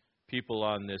people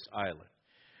on this island.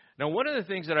 Now, one of the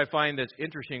things that I find that's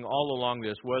interesting all along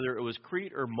this, whether it was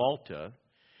Crete or Malta,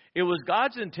 it was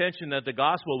God's intention that the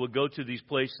gospel would go to these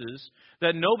places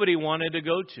that nobody wanted to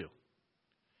go to.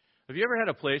 Have you ever had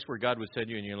a place where God would send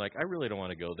you and you're like, I really don't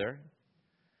want to go there?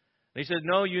 And he said,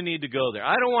 no, you need to go there.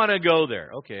 I don't want to go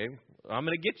there. Okay, I'm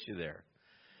going to get you there.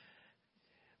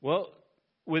 Well,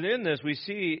 within this, we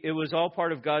see it was all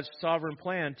part of God's sovereign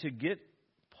plan to get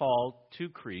Paul to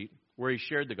Crete, where he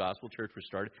shared the gospel, church was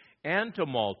started, and to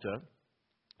Malta,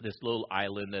 this little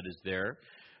island that is there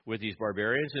with these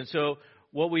barbarians. And so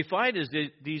what we find is that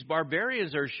these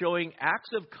barbarians are showing acts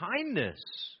of kindness.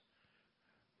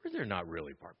 They're not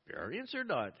really barbarians. They're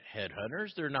not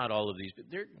headhunters. They're not all of these.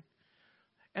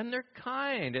 And they're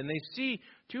kind. And they see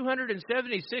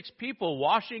 276 people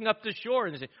washing up the shore.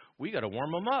 And they say, we got to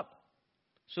warm them up.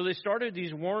 So they started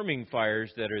these warming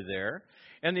fires that are there.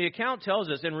 And the account tells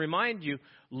us, and remind you,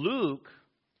 Luke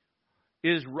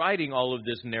is writing all of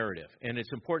this narrative. And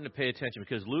it's important to pay attention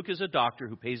because Luke is a doctor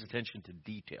who pays attention to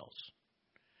details.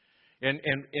 And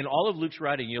in all of Luke's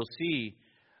writing, you'll see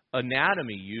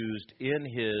anatomy used in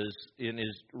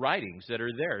his writings that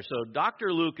are there. So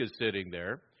Dr. Luke is sitting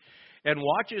there and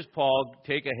watches Paul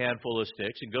take a handful of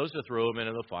sticks and goes to throw them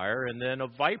into the fire, and then a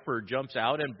viper jumps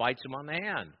out and bites him on the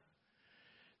hand.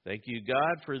 Thank you,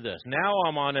 God, for this. Now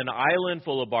I'm on an island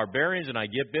full of barbarians, and I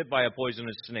get bit by a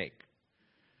poisonous snake.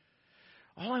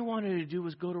 All I wanted to do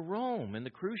was go to Rome, and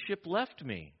the cruise ship left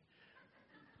me.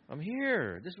 I'm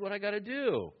here. This is what I got to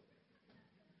do.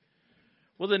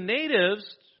 Well, the natives,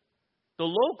 the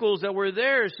locals that were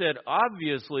there said,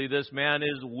 obviously this man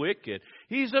is wicked.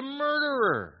 He's a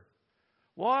murderer.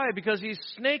 Why? Because he's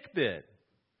snake bit.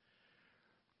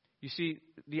 You see,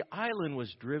 the island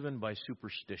was driven by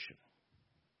superstition.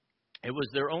 It was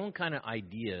their own kind of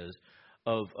ideas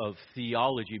of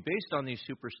theology based on these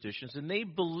superstitions, and they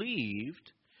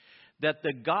believed that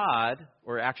the god,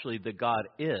 or actually the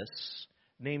goddess,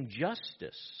 named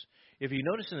Justice. If you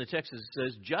notice in the text, it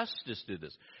says Justice did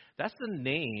this. That's the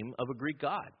name of a Greek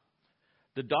god.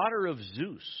 The daughter of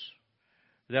Zeus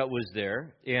that was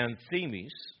there, and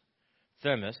Themis,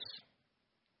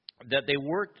 that they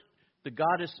worked, the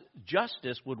goddess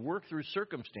Justice would work through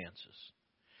circumstances.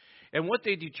 And what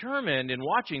they determined in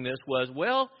watching this was,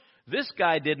 well, this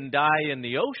guy didn't die in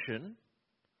the ocean,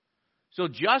 so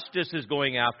Justice is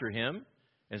going after him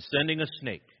and sending a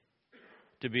snake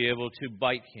to be able to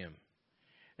bite him.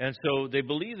 And so they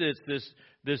believe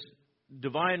this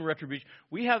divine retribution.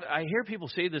 I hear people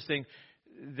say this thing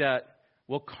that,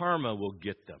 well, karma will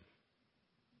get them.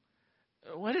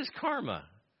 What is karma?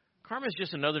 Karma is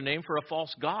just another name for a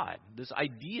false god. This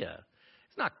idea.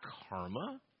 It's not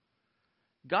karma.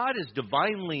 God is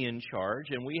divinely in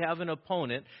charge, and we have an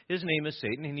opponent. His name is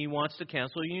Satan, and he wants to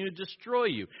cancel you and destroy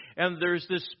you. And there's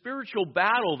this spiritual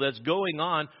battle that's going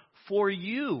on for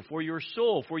you, for your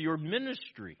soul, for your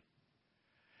ministry.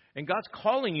 And God's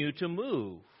calling you to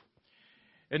move.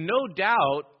 And no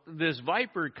doubt this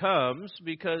viper comes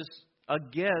because,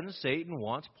 again, Satan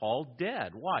wants Paul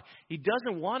dead. Why? He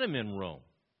doesn't want him in Rome.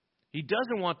 He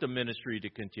doesn't want the ministry to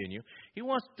continue. He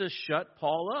wants to shut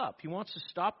Paul up. He wants to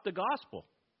stop the gospel.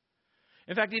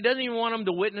 In fact, he doesn't even want him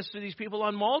to witness to these people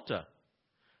on Malta.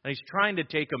 And he's trying to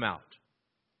take them out.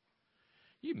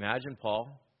 Can you imagine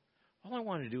Paul? All I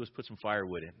wanted to do was put some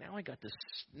firewood in. Now I got this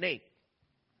snake.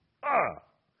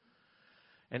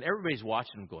 And everybody's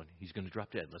watching him going, he's going to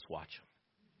drop dead. Let's watch him.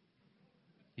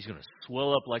 He's going to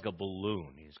swell up like a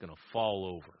balloon. He's going to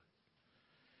fall over.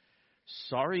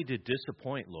 Sorry to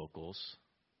disappoint, locals.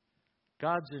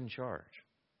 God's in charge.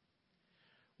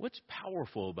 What's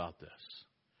powerful about this?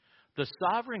 The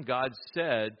sovereign God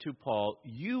said to Paul,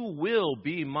 you will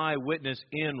be my witness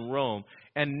in Rome,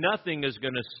 and nothing is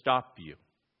going to stop you.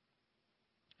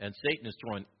 And Satan is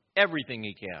throwing everything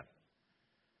he can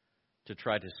to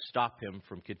try to stop him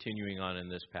from continuing on in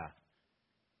this path.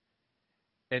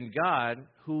 And God,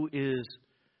 who is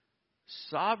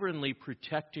sovereignly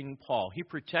protecting Paul, He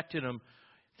protected him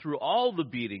through all the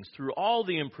beatings, through all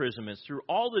the imprisonments, through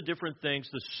all the different things,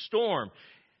 the storm.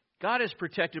 God has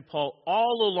protected Paul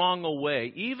all along the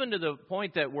way, even to the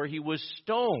point that where he was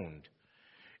stoned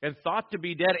and thought to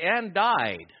be dead and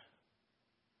died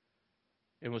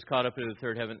and was caught up into the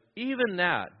third heaven. Even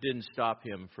that didn't stop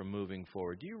him from moving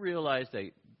forward. Do you realize that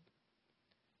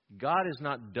God is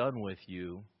not done with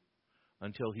you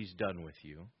until He's done with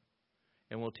you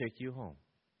and will take you home?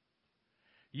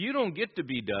 You don't get to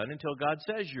be done until God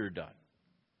says you're done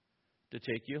to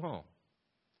take you home.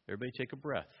 Everybody take a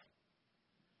breath.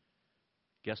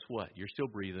 Guess what? You're still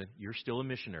breathing. You're still a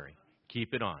missionary.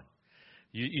 Keep it on.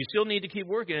 You still need to keep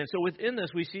working. And so within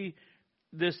this, we see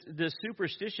this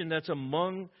superstition that's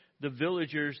among the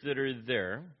villagers that are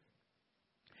there.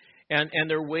 And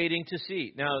they're waiting to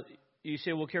see. Now, you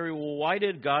say, well, Kerry, why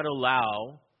did God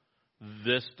allow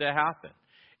this to happen?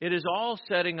 It is all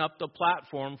setting up the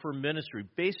platform for ministry,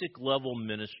 basic level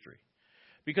ministry.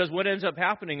 Because what ends up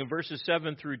happening in verses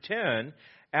 7 through 10,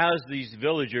 as these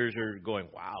villagers are going,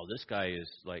 wow, this guy is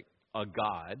like a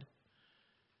god,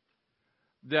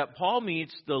 that Paul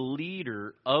meets the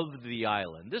leader of the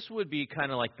island. This would be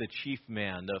kind of like the chief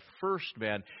man, the first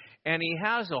man. And he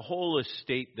has a whole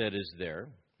estate that is there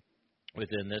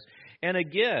within this. And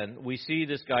again, we see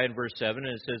this guy in verse 7,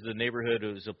 and it says the neighborhood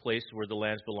is a place where the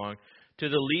lands belong to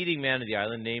the leading man of the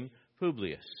island named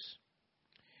Publius.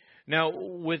 Now,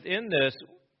 within this,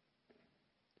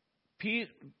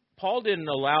 Paul didn't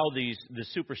allow the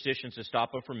superstitions to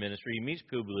stop him from ministry. He meets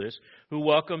Publius, who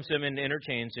welcomes him and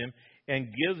entertains him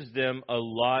and gives them a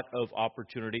lot of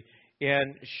opportunity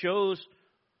and shows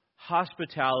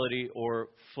hospitality or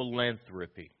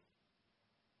philanthropy.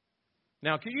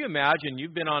 Now, can you imagine,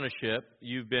 you've been on a ship,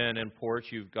 you've been in ports,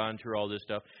 you've gone through all this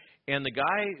stuff, and the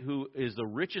guy who is the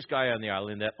richest guy on the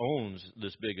island that owns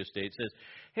this big estate says,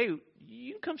 hey,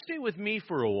 you can come stay with me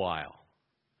for a while.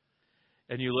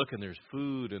 And you look and there's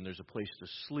food and there's a place to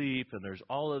sleep and there's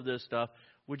all of this stuff.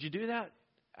 Would you do that?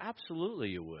 Absolutely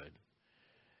you would.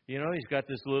 You know, he's got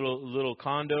this little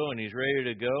condo and he's ready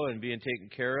to go and being taken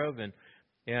care of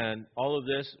and all of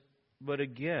this. But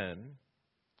again,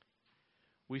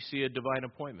 we see a divine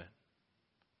appointment.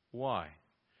 Why?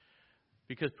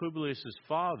 Because Publius'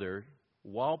 father,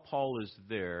 while Paul is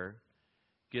there,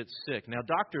 gets sick. Now,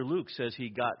 Dr. Luke says he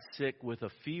got sick with a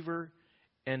fever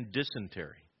and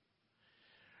dysentery.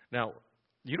 Now,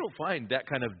 you don't find that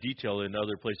kind of detail in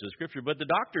other places of Scripture, but the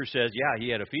doctor says, yeah, he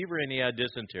had a fever and he had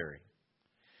dysentery.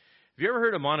 Have you ever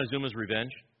heard of Montezuma's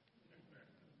Revenge?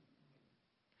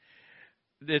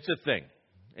 It's a thing.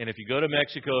 And if you go to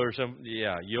Mexico or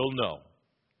you'll know.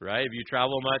 Right? If you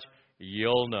travel much,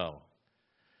 you'll know.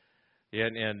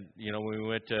 And you know, when we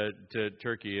went to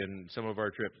Turkey and some of our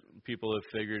trips, people have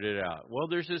figured it out. Well,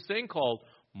 there's this thing called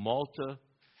Malta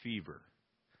fever.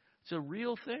 It's a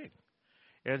real thing.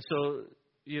 And so,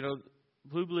 you know,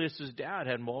 Publius' dad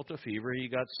had Malta fever. He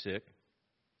got sick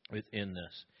within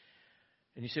this.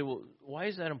 And you say, well, why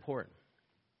is that important?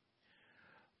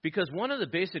 Because one of the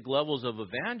basic levels of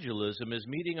evangelism is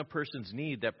meeting a person's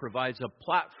need that provides a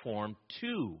platform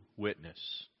to witness.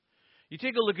 You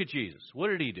take a look at Jesus. What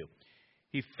did He do?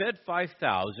 He fed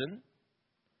 5,000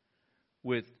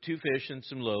 with 2 fish and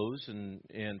some loaves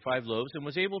and 5 loaves and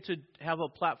was able to have a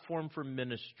platform for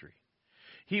ministry.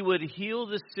 He would heal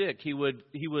the sick. He would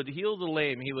heal the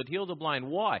lame. He would heal the blind.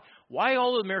 Why? Why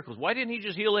all the miracles? Why didn't He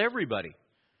just heal everybody?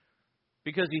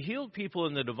 Because He healed people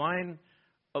in the divine,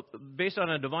 based on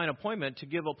a divine appointment to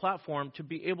give a platform to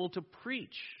be able to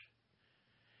preach.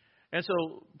 And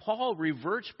so Paul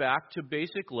reverts back to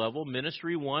basic level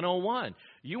ministry 101.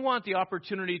 You want the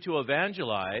opportunity to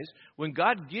evangelize. When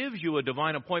God gives you a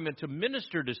divine appointment to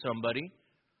minister to somebody,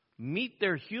 meet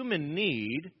their human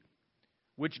need,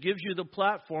 which gives you the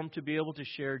platform to be able to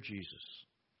share Jesus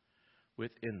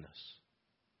within this.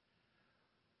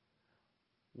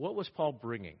 What was Paul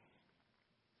bringing?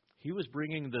 He was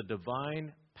bringing the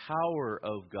divine power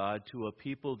of God to a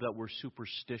people that were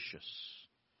superstitious.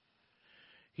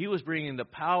 He was bringing the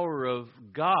power of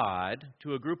God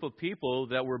to a group of people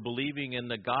that were believing in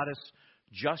the goddess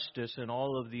Justice and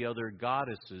all of the other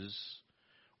goddesses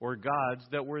or gods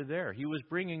that were there. He was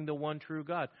bringing the one true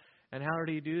God. And how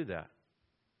did He do that?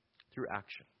 Through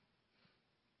action.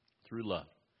 Through love.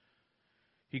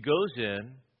 He goes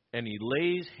in and he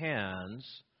lays hands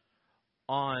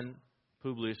on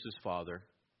Publius' father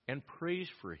and prays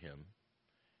for him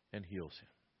and heals him.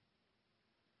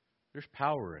 There's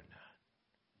power in that.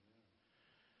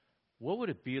 What would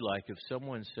it be like if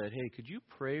someone said, hey, could you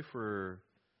pray for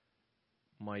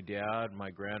my dad, my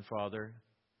grandfather?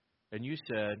 And you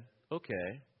said,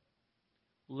 okay,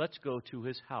 let's go to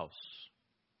his house.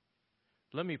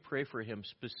 Let me pray for him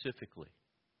specifically.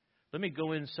 Let me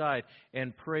go inside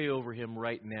and pray over him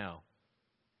right now.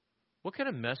 What kind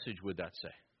of message would that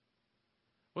say?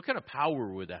 What kind of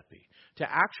power would that be? To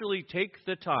actually take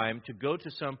the time to go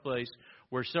to someplace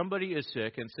where somebody is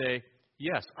sick and say,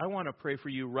 yes, I want to pray for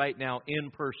you right now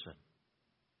in person.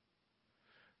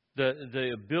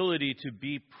 The ability to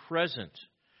be present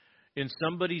in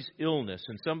somebody's illness,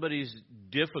 in somebody's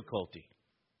difficulty.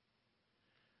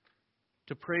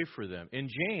 To pray for them. In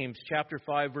James chapter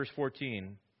 5, verse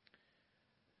 14,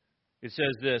 it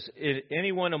says this, if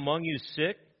anyone among you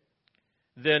sick,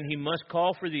 then he must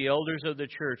call for the elders of the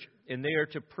church, and they are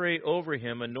to pray over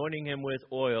him, anointing him with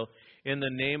oil in the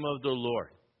name of the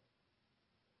Lord.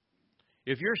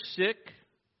 If you're sick,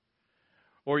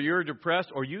 or you're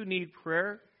depressed, or you need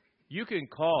prayer, you can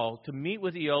call to meet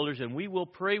with the elders, and we will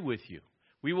pray with you.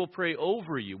 We will pray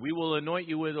over you. We will anoint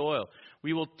you with oil.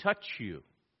 We will touch you.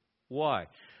 Why?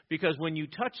 Because when you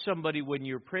touch somebody when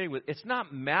you're praying with, it's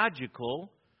not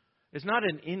magical. It's not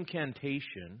an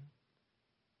incantation.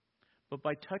 But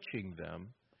by touching them,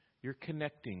 you're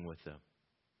connecting with them.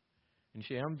 And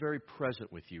you say, I'm very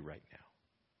present with you right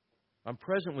now. I'm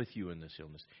present with you in this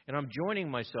illness. And I'm joining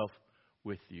myself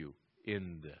with you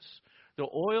in this. The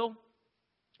oil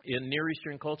in Near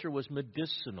Eastern culture was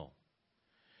medicinal.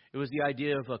 It was the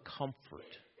idea of a comfort.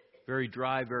 Very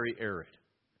dry, very arid.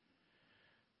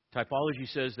 Typology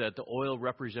says that the oil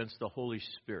represents the Holy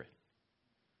Spirit.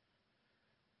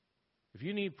 If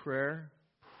you need prayer,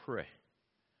 pray.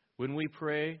 When we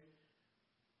pray,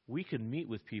 we can meet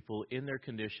with people in their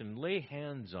condition, lay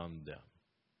hands on them.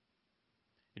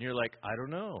 And you're like, I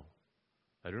don't know.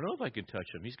 I don't know if I can touch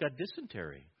him. He's got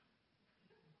dysentery.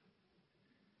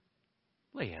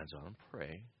 Lay hands on him,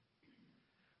 pray.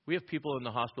 We have people in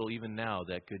the hospital even now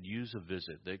that could use a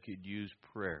visit, that could use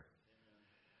prayer.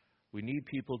 We need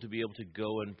people to be able to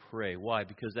go and pray. Why?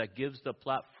 Because that gives the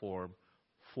platform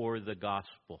for the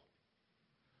gospel.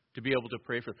 To be able to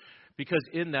pray for. Because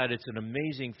in that, it's an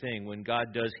amazing thing when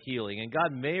God does healing. And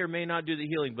God may or may not do the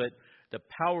healing, but the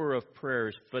power of prayer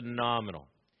is phenomenal.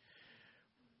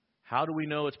 How do we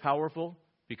know it's powerful?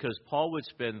 Because Paul would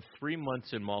spend 3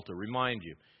 months in Malta. Remind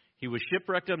you, he was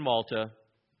shipwrecked in Malta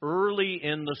early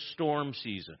in the storm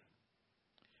season.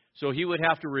 So he would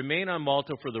have to remain on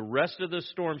Malta for the rest of the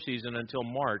storm season until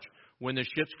March, when the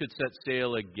ships could set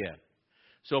sail again.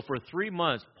 So for 3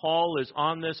 months, Paul is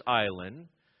on this island,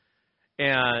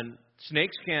 and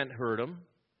snakes can't hurt him,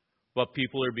 but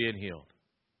people are being healed.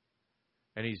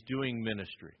 And he's doing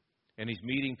ministry, and he's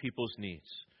meeting people's needs.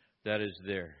 That is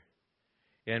there.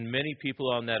 And many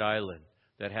people on that island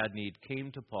that had need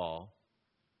came to Paul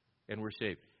and were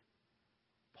saved.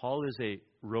 Paul is a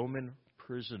Roman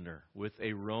prisoner with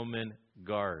a Roman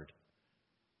guard.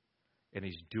 And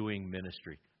he's doing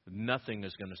ministry. Nothing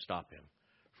is going to stop him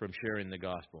from sharing the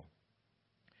gospel.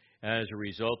 As a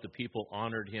result, the people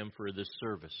honored him for this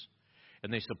service.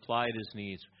 And they supplied his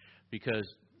needs. Because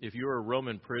if you were a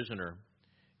Roman prisoner,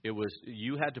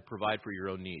 you had to provide for your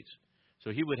own needs. So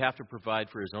he would have to provide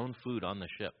for his own food on the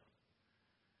ship.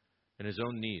 And his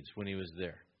own needs when he was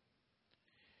there.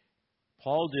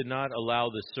 Paul did not allow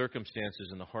the circumstances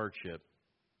and the hardship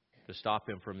to stop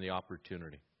him from the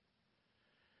opportunity.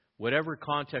 Whatever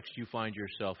context you find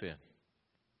yourself in,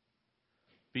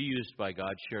 be used by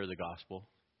God. Share the gospel.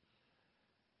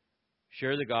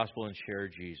 Share the gospel and share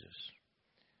Jesus.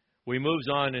 We move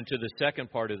on into the second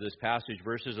part of this passage,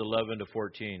 verses 11 to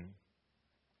 14,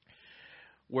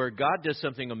 where God does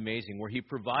something amazing, where he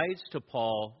provides to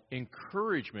Paul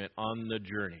encouragement on the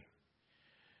journey.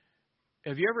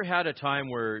 Have you ever had a time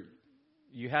where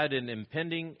you had an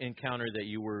impending encounter that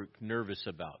you were nervous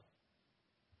about?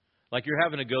 Like you're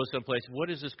having to go someplace. What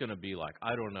is this going to be like?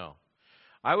 I don't know.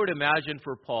 I would imagine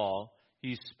for Paul,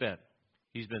 he's spent.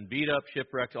 He's been beat up,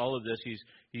 shipwrecked, all of this.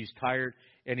 He's tired,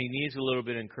 and he needs a little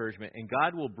bit of encouragement. And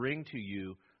God will bring to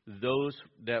you those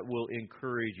that will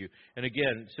encourage you. And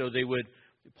again,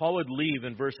 Paul would leave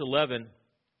in verse 11.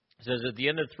 It says at the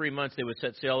end of 3 months they would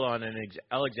set sail on an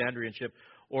Alexandrian ship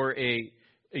or a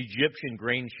Egyptian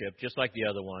grain ship, just like the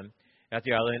other one, at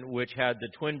the island, which had the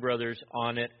twin brothers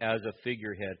on it as a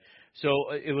figurehead. So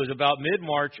it was about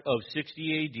mid-March of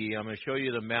 60 A.D. I'm going to show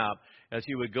you the map as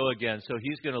he would go again. So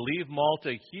he's going to leave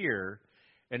Malta here,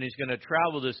 and he's going to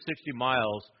travel this 60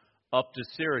 miles up to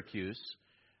Syracuse.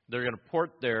 They're going to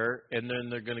port there, and then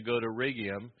they're going to go to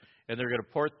Rhegium, and they're going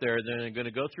to port there, then they're going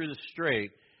to go through the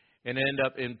strait and end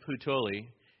up in Puteoli.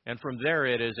 And from there,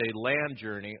 it is a land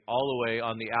journey all the way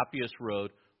on the Appius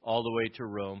Road, all the way to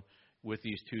Rome with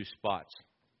these two spots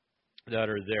that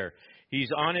are there. He's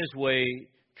on his way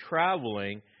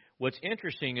traveling. What's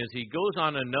interesting is he goes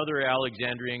on another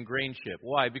Alexandrian grain ship.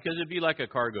 Why? Because it'd be like a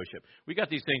cargo ship. We got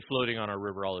these things floating on our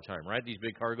river all the time, right? These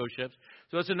big cargo ships.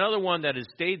 So it's another one that has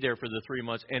stayed there for the 3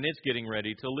 months, and it's getting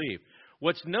ready to leave.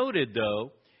 What's noted,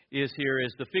 though, is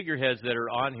the figureheads that are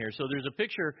on here. So there's a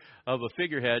picture of a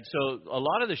figurehead. So a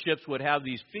lot of the ships would have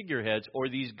these figureheads or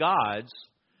these gods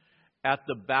at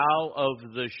the bow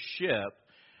of the ship.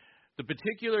 The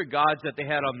particular gods that they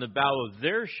had on the bow of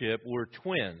their ship were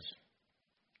twins.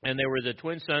 And they were the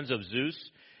twin sons of Zeus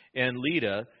and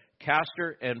Leda,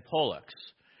 Castor and Pollux.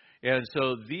 And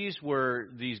so these were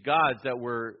these gods that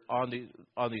were on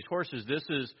these horses. This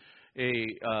is a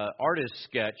artist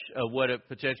sketch of what it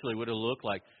potentially would have looked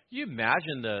like. Can you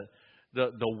imagine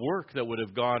the work that would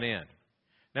have gone in?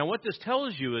 Now, what this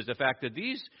tells you is the fact that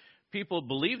these people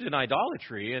believed in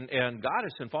idolatry and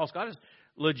goddess and false goddess.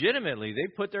 Legitimately, they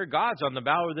put their gods on the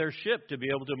bow of their ship to be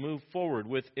able to move forward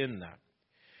within that.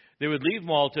 They would leave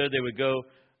Malta, they would go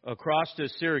across to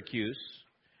Syracuse,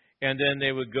 and then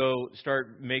they would go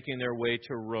start making their way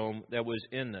to Rome that was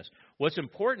in this. What's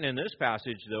important in this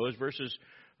passage, though, is verses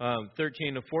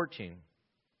 13 to 14.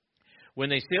 When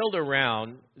they sailed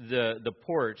around the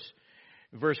ports,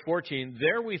 verse 14,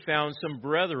 there we found some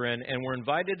brethren and were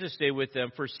invited to stay with them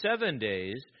for 7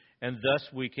 days, and thus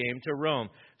we came to Rome.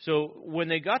 So when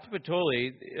they got to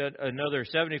Puteoli, another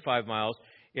 75 miles,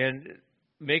 and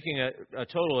making a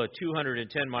total of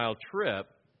 210-mile trip,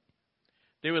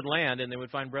 they would land and they would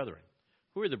find brethren.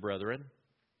 Who are the brethren?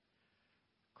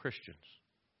 Christians.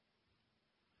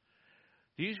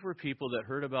 These were people that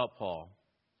heard about Paul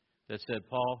that said,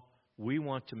 Paul, we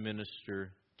want to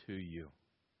minister to you.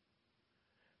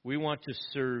 We want to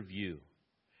serve you.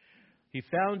 He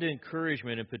found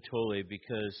encouragement in Puteoli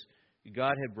because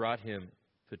God had brought him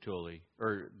Puteoli,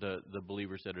 or the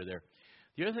believers that are there.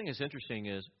 The other thing that's interesting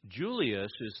is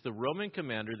Julius is the Roman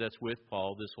commander that's with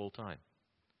Paul this whole time.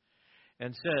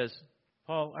 And says,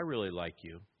 Paul, I really like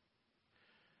you.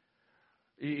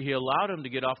 He allowed him to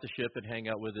get off the ship and hang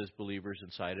out with his believers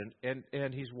inside.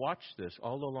 And he's watched this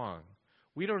all along.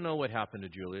 We don't know what happened to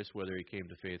Julius, whether he came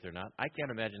to faith or not. I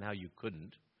can't imagine how you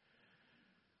couldn't.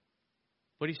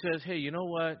 But he says, hey, you know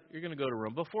what? You're going to go to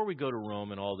Rome. Before we go to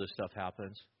Rome and all this stuff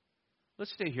happens,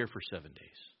 let's stay here for 7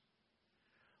 days.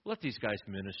 Let these guys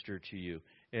minister to you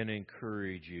and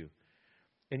encourage you.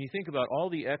 And you think about all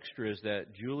the extras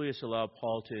that Julius allowed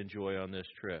Paul to enjoy on this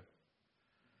trip.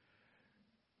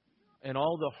 And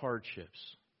all the hardships.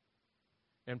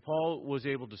 And Paul was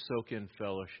able to soak in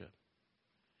fellowship.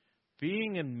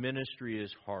 Being in ministry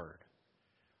is hard.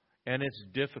 And it's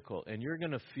difficult. And you're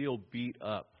going to feel beat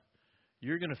up.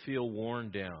 You're going to feel worn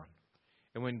down.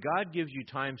 And when God gives you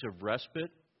times of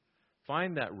respite,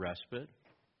 find that respite.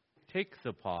 Take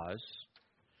the pause.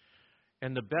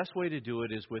 And the best way to do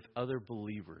it is with other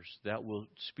believers that will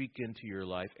speak into your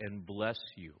life and bless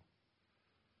you.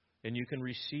 And you can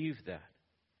receive that.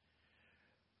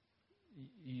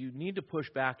 You need to push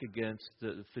back against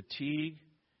the fatigue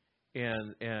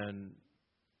and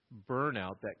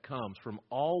burnout that comes from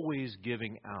always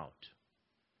giving out.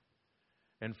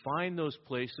 And find those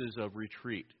places of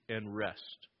retreat and rest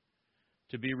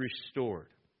to be restored.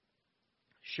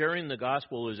 Sharing the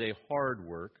gospel is a hard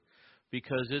work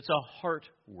because it's a heart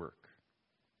work.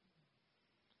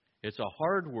 It's a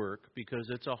hard work because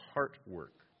it's a heart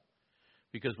work.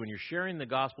 Because when you're sharing the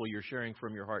gospel, you're sharing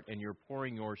from your heart and you're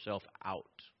pouring yourself out.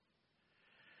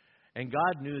 And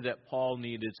God knew that Paul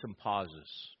needed some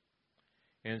pauses.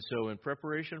 And so in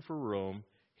preparation for Rome,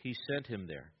 he sent him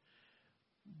there.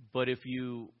 But if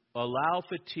you allow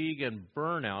fatigue and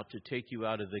burnout to take you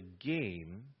out of the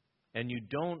game and you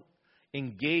don't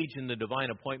engage in the divine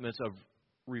appointments of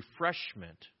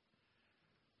refreshment,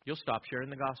 you'll stop sharing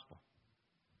the gospel.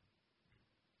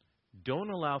 Don't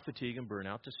allow fatigue and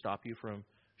burnout to stop you from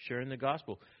sharing the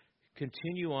gospel.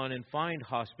 Continue on and find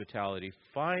hospitality,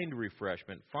 find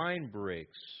refreshment, find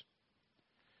breaks.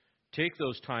 Take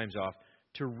those times off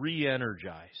to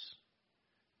re-energize.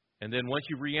 And then once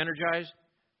you re-energize,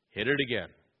 hit it again.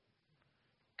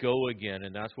 Go again.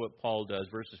 And that's what Paul does.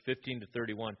 Verses 15 to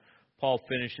 31, Paul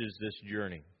finishes this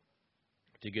journey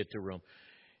to get to Rome.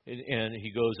 And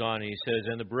he goes on and he says,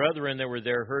 and the brethren that were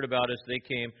there heard about us. They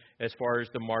came as far as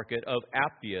the market of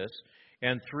Appius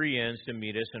and 3 inns to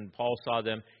meet us. And Paul saw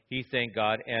them. He thanked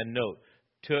God and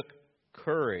took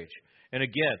courage. And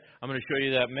again, I'm going to show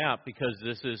you that map because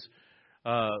this is,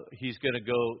 he's going to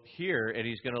go here and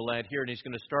he's going to land here and he's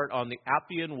going to start on the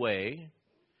Appian Way,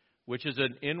 which is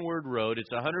an inward road.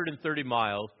 It's a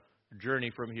 130-mile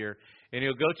journey from here. And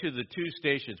he'll go to the two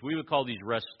stations. We would call these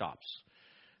rest stops.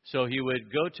 So he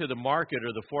would go to the market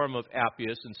or the Forum of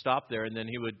Appius and stop there, and then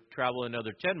he would travel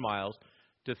another 10 miles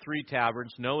to 3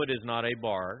 taverns. No, it is not a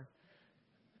bar.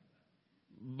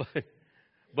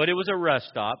 But it was a rest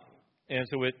stop. And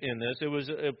so within this, it was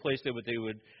a place that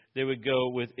they would go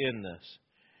within this.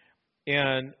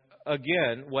 And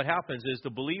again, what happens is the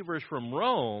believers from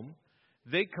Rome,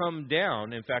 they come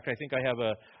down. In fact, I think I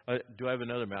have do I have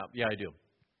another map? Yeah, I do.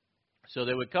 So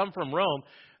they would come from Rome.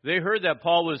 They heard that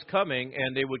Paul was coming,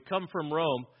 and they would come from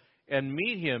Rome and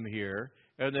meet him here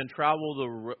and then travel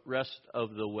the rest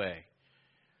of the way.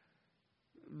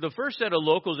 The first set of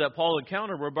locals that Paul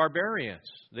encountered were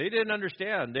barbarians. They didn't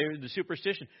understand the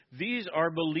superstition. These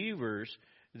are believers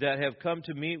that have come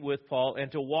to meet with Paul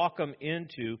and to walk him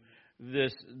into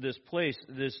this place,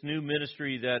 this new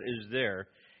ministry that is there.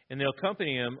 And they'll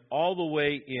accompany him all the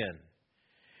way in.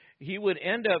 He would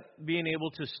end up being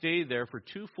able to stay there for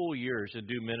 2 full years and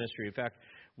do ministry. In fact,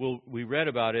 we read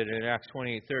about it in Acts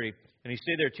 28:30. And he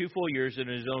stayed there 2 full years in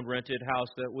his own rented house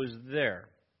that was there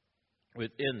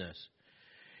within this.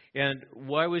 And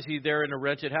why was he there in a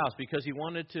rented house? Because he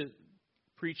wanted to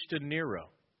preach to Nero.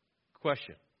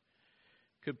 Question.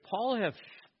 Could Paul have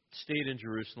stayed in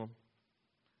Jerusalem?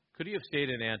 Could he have stayed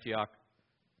in Antioch?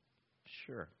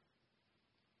 Sure.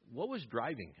 What was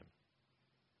driving him?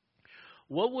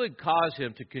 What would cause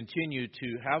him to continue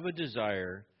to have a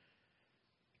desire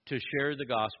to share the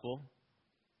gospel,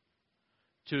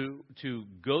 to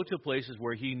go to places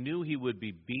where he knew he would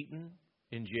be beaten,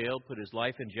 in jail, put his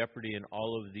life in jeopardy in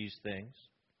all of these things?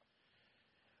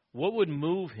 What would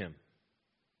move him?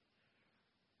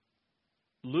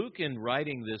 Luke, in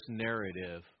writing this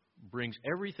narrative, brings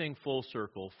everything full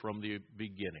circle from the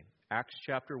beginning. Acts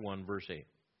chapter 1, verse 8.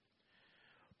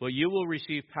 But you will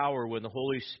receive power when the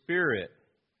Holy Spirit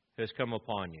has come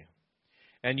upon you.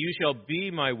 And you shall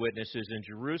be my witnesses in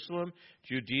Jerusalem,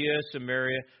 Judea,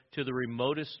 Samaria, to the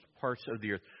remotest parts of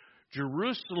the earth.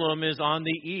 Jerusalem is on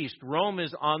the east. Rome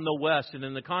is on the west. And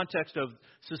in the context of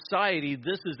society,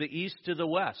 this is the east to the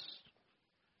west.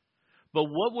 But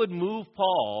what would move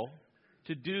Paul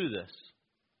to do this?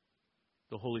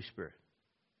 The Holy Spirit.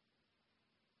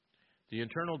 The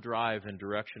internal drive and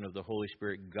direction of the Holy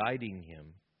Spirit guiding him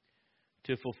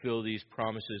to fulfill these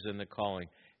promises and the calling.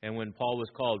 And when Paul was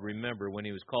called, remember, when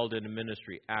he was called into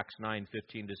ministry, Acts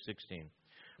 9:15-16.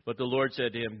 But the Lord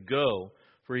said to him, "Go,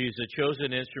 for he is a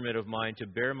chosen instrument of mine to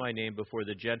bear my name before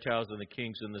the Gentiles and the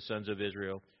kings and the sons of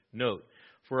Israel. Note,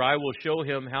 for I will show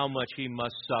him how much he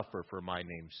must suffer for my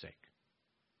name's sake."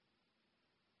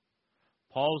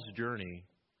 Paul's journey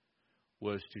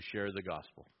was to share the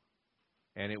gospel.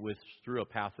 And it was through a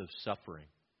path of suffering.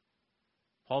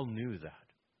 Paul knew that.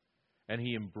 And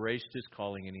he embraced his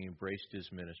calling and he embraced his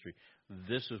ministry.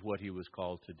 This is what he was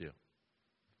called to do.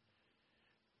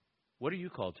 What are you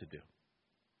called to do?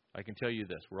 I can tell you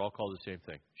this. We're all called the same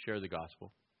thing. Share the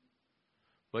gospel.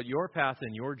 But your path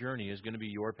and your journey is going to be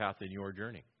your path and your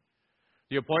journey.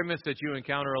 The appointments that you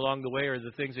encounter along the way are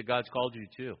the things that God's called you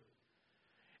to.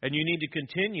 And you need to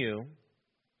continue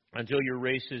until your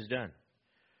race is done.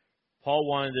 Paul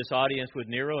wanted this audience with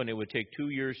Nero, and it would take 2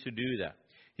 years to do that.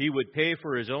 He would pay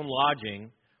for his own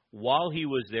lodging while he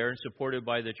was there and supported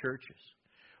by the churches.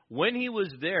 When he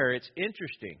was there, it's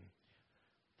interesting.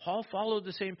 Paul followed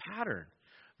the same pattern.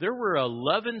 There were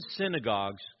 11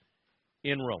 synagogues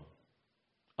in Rome.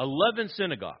 11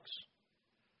 synagogues.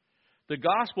 The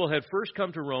gospel had first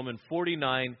come to Rome in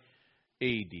 49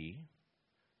 A.D.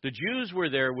 The Jews were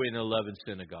there in 11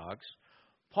 synagogues.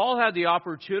 Paul had the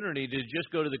opportunity to just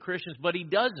go to the Christians, but he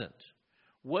doesn't.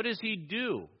 What does he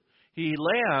do? He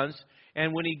lands,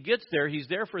 and when he gets there, he's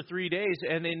there for 3 days,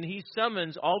 and then he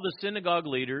summons all the synagogue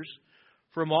leaders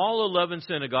from all 11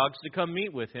 synagogues to come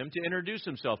meet with him to introduce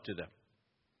himself to them.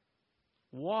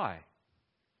 Why?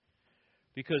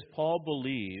 Because Paul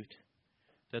believed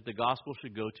that the gospel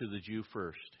should go to the Jew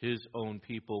first, his own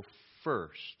people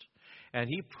first. And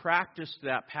he practiced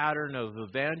that pattern of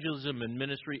evangelism and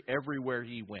ministry everywhere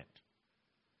he went.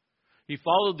 He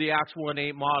followed the Acts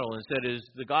 1:8 model and said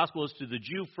the gospel is to the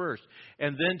Jew first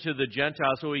and then to the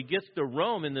Gentile. So he gets to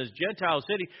Rome in this Gentile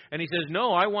city and he says,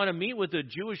 no, I want to meet with the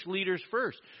Jewish leaders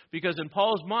first. Because in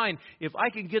Paul's mind, if I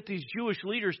can get these Jewish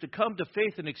leaders to come to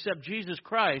faith and accept Jesus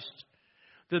Christ,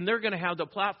 then they're going to have the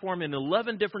platform in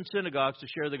 11 different synagogues to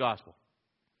share the gospel.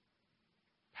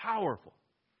 Powerful.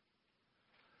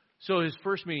 So his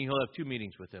first meeting, he'll have 2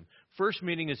 meetings with them. First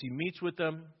meeting is he meets with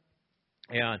them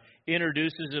and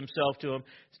introduces himself to him,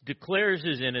 declares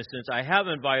his innocence. I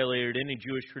haven't violated any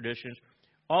Jewish traditions,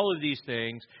 all of these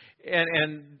things.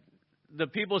 And the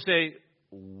people say,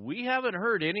 we haven't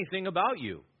heard anything about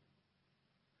you.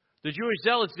 The Jewish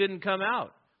zealots didn't come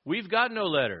out. We've got no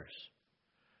letters.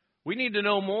 We need to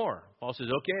know more. Paul says,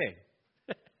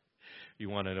 okay. You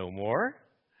want to know more?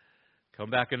 Come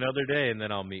back another day and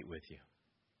then I'll meet with you.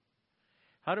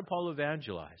 How did Paul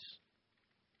evangelize?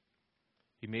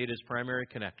 He made his primary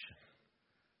connection.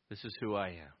 This is who I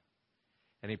am.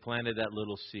 And he planted that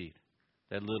little seed,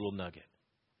 that little nugget.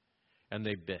 And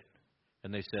they bit.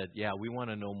 And they said, yeah, we want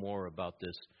to know more about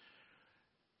this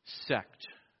sect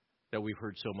that we've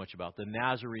heard so much about, the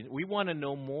Nazarene. We want to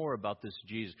know more about this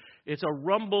Jesus. It's a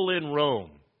rumble in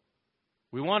Rome.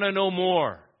 We want to know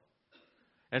more.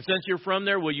 And since you're from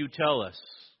there, will you tell us?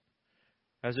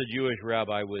 As a Jewish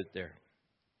rabbi would there.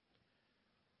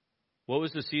 What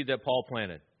was the seed that Paul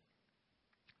planted?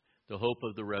 The hope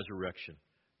of the resurrection.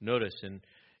 Notice,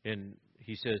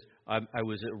 he says, I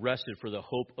was arrested for the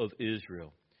hope of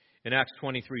Israel. In Acts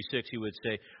 23:6, he would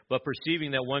say, but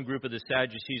perceiving that one group of the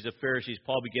Sadducees, the Pharisees,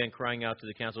 Paul began crying out to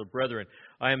the council, brethren,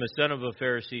 I am a son of a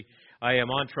Pharisee. I am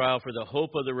on trial for the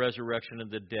hope of the resurrection of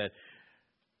the dead.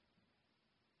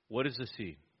 What is the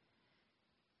seed?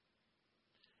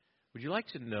 Would you like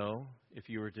to know, if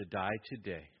you were to die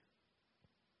today,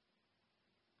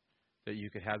 that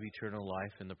you could have eternal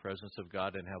life in the presence of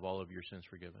God and have all of your sins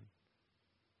forgiven?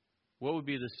 What would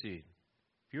be the seed?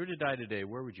 If you were to die today,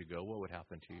 where would you go? What would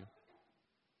happen to you?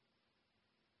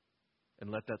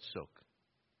 And let that soak.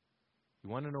 You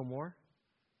want to know more?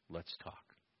 Let's talk.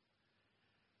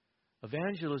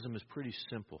 Evangelism is pretty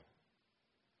simple.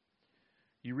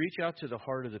 You reach out to the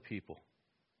heart of the people.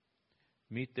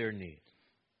 Meet their need.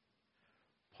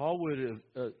 Paul would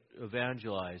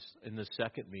evangelize in the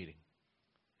second meeting.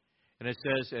 And it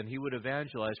says, and he would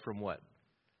evangelize from what?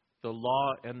 The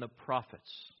law and the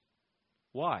prophets.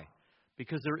 Why?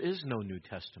 Because there is no New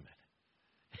Testament.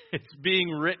 It's being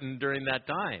written during that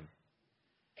time.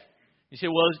 You say,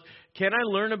 well, can I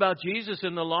learn about Jesus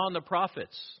in the law and the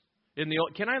prophets?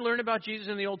 Can I learn about Jesus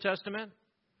in the Old Testament?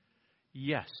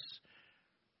 Yes.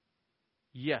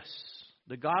 Yes.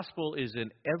 The gospel is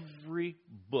in every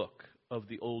book of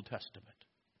the Old Testament.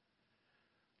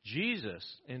 Jesus,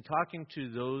 in talking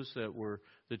to those that were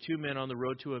the two men on the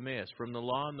road to Emmaus, from the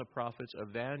law and the prophets,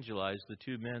 evangelized the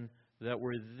two men that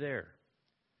were there.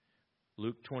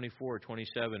 Luke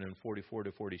 24:27 and 44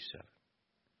 to 47.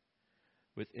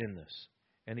 Within this.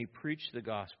 And he preached the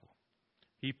gospel.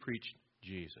 He preached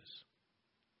Jesus.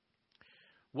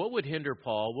 What would hinder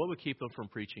Paul? What would keep him from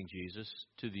preaching Jesus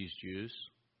to these Jews?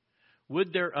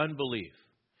 Would their unbelief?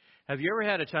 Have you ever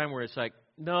had a time where it's like,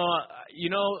 no,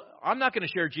 I'm not going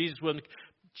to share Jesus with them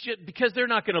because they're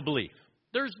not going to believe.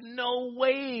 There's no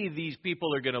way these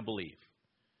people are going to believe.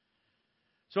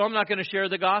 So I'm not going to share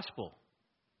the gospel.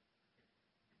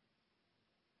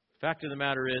 Fact of the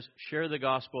matter is, share the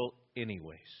gospel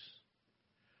anyways.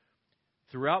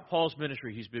 Throughout Paul's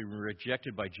ministry, he's been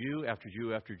rejected by Jew after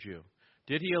Jew after Jew.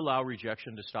 Did he allow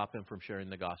rejection to stop him from sharing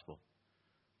the gospel?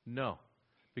 No,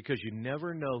 because you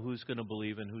never know who's going to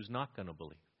believe and who's not going to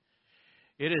believe.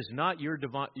 It is not your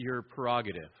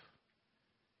prerogative.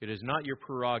 It is not your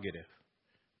prerogative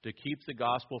to keep the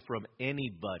gospel from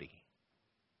anybody.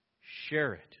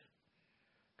 Share it.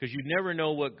 Because you never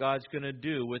know what God's going to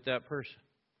do with that person.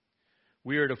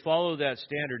 We are to follow that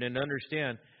standard and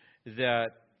understand that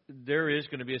there is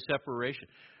going to be a separation.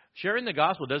 Sharing the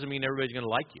gospel doesn't mean everybody's going to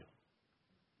like you.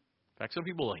 In fact, some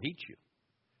people will hate you.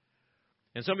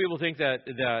 And some people think that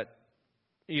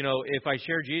if I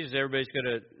share Jesus, everybody's going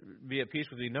to be at peace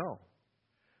with me. No.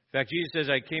 In fact, Jesus says,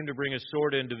 I came to bring a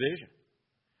sword and division.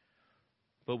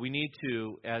 But we need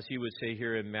to, as he would say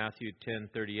here in Matthew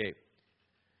 10:38,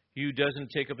 he who doesn't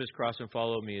take up his cross and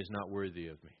follow me is not worthy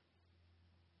of me.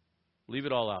 Leave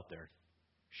it all out there.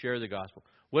 Share the gospel.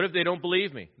 What if they don't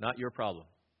believe me? Not your problem.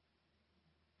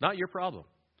 Not your problem.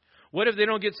 What if they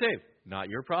don't get saved? Not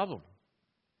your problem.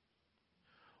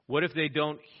 What if they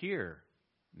don't hear?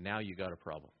 Now you got a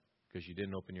problem because you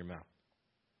didn't open your mouth.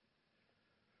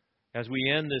 As we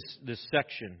end this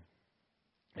section,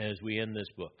 as we end this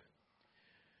book,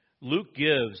 Luke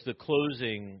gives the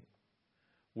closing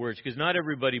words because not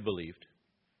everybody believed.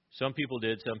 Some people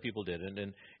did, some people didn't,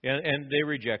 and they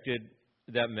rejected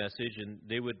that message, and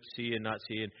they would see and not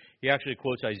see. And he actually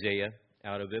quotes Isaiah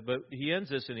out of it, but he ends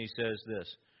this and he says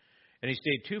this. And he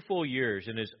stayed 2 full years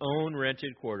in his own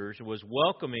rented quarters and was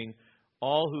welcoming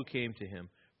all who came to him,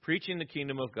 preaching the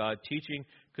kingdom of God, teaching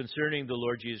concerning the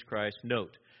Lord Jesus Christ.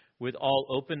 Note, with all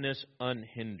openness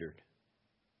unhindered.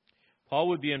 Paul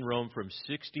would be in Rome from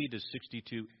 60 to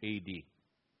 62 A.D.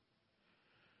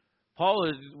 Paul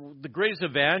is the greatest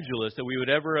evangelist that we would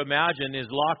ever imagine, is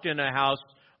locked in a house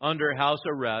under house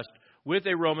arrest with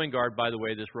a Roman guard. By the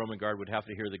way, this Roman guard would have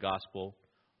to hear the gospel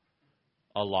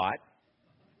a lot.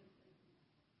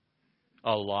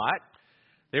 A lot.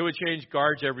 They would change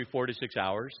guards every 4 to 6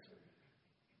 hours.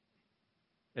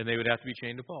 And they would have to be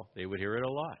chained to Paul. They would hear it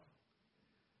a lot.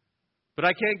 But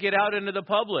I can't get out into the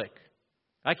public.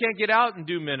 I can't get out and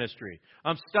do ministry.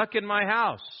 I'm stuck in my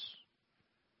house.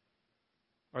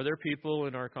 Are there people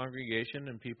in our congregation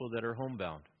and people that are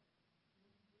homebound?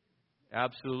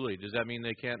 Absolutely. Does that mean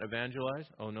they can't evangelize?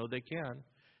 Oh, no, they can.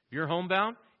 If you're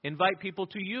homebound, invite people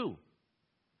to you.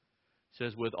 It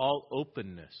says, with all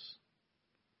openness.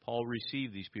 Paul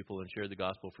received these people and shared the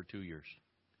gospel for 2 years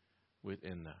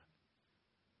within that.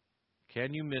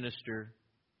 Can you minister?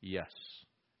 Yes.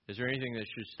 Is there anything that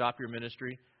should stop your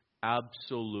ministry?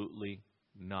 Absolutely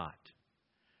not.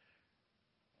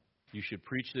 You should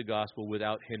preach the gospel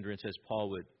without hindrance, as Paul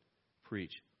would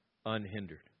preach,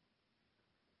 unhindered.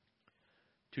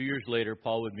 2 years later,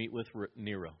 Paul would meet with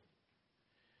Nero.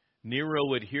 Nero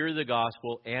would hear the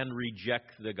gospel and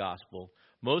reject the gospel.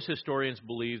 Most historians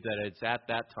believe that it's at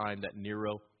that time that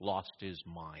Nero lost his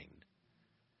mind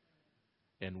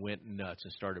and went nuts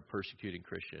and started persecuting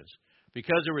Christians.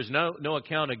 Because there was no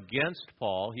account against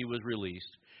Paul, he was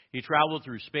released. He traveled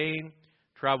through Spain,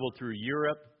 traveled through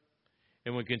Europe,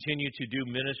 and would continue to do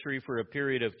ministry for a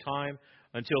period of time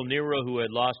until Nero, who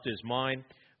had lost his mind,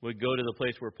 would go to the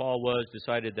place where Paul was,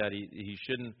 decided that he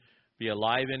shouldn't be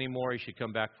alive anymore, he should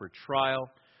come back for trial.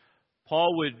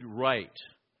 Paul would write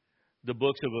the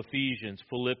books of Ephesians,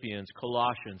 Philippians,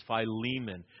 Colossians,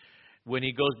 Philemon. When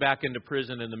he goes back into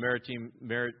prison in the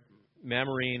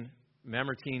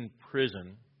Mamertine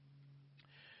prison,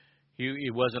 he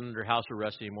wasn't under house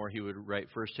arrest anymore. He would write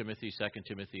 1 Timothy, 2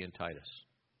 Timothy, and Titus.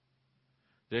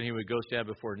 Then he would go stand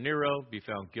before Nero, be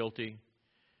found guilty,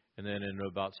 and then in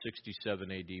about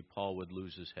 67 A.D., Paul would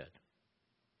lose his head.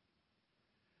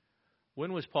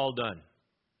 When was Paul done?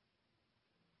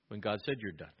 When God said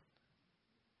you're done.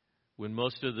 When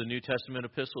most of the New Testament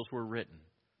epistles were written.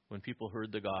 When people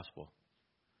heard the gospel.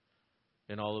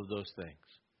 And all of those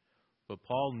things. But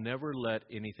Paul never let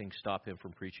anything stop him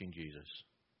from preaching Jesus.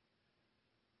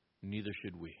 Neither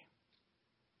should we.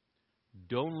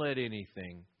 Don't let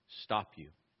anything stop you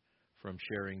from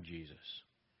sharing Jesus.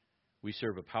 We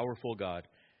serve a powerful God,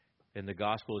 and the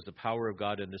gospel is the power of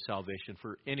God unto salvation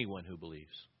for anyone who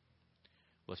believes.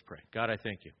 Let's pray. God, I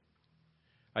thank you.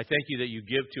 I thank you that you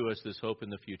give to us this hope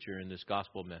in the future and this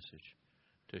gospel message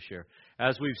to share.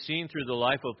 As we've seen through the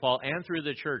life of Paul and through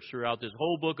the church throughout this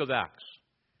whole book of Acts,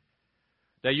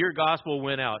 that your gospel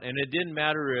went out, and it didn't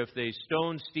matter if they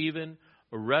stoned Stephen,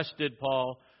 arrested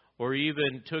Paul, or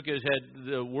even took his head.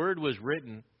 The word was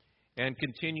written and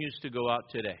continues to go out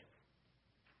today.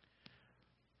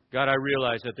 God, I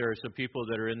realize that there are some people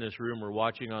that are in this room or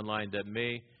watching online that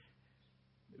may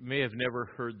have never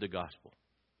heard the gospel.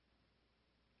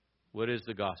 What is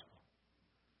the gospel?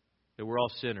 That we're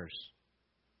all sinners,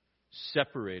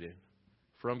 separated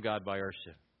from God by our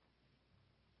sin,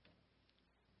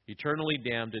 eternally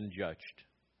damned and judged.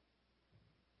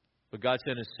 But God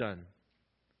sent His Son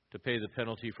to pay the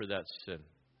penalty for that sin,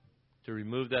 to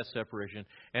remove that separation.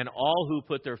 And all who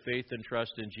put their faith and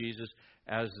trust in Jesus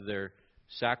as their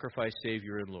sacrifice,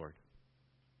 Savior, and Lord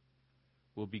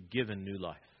will be given new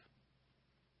life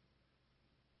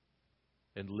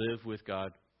and live with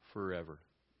God forever.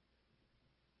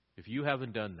 If you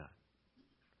haven't done that,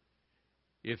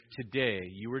 if today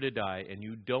you were to die and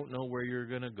you don't know where you're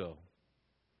going to go,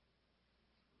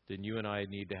 then you and I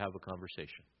need to have a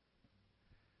conversation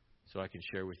so I can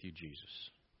share with you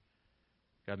Jesus.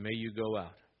 God, may you go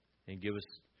out and give us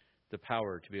the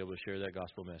power to be able to share that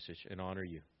gospel message and honor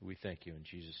you. We thank you in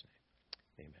Jesus'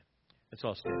 name. Amen. Let's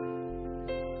all stand.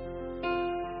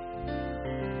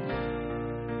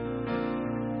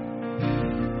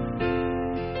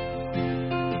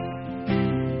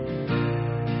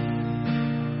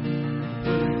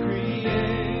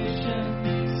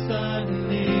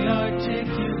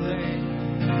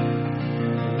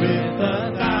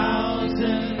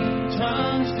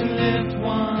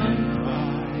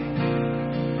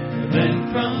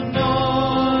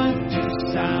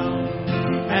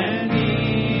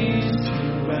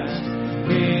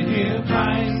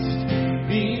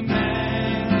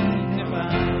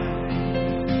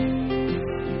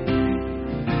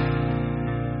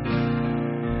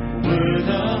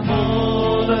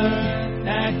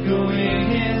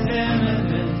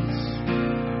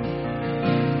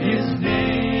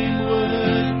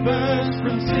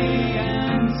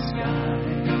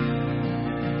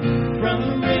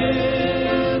 from the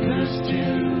rivers to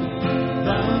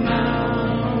the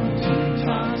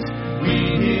mountaintops,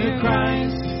 we hear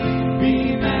Christ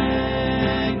be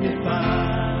magnified.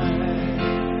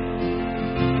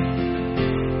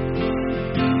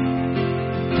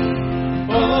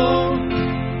 Oh,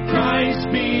 Christ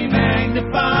be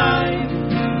magnified.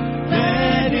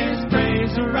 Let His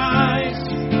praise arise.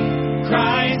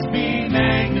 Christ be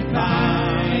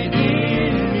magnified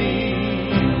in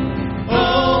me.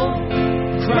 Oh,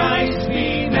 Christ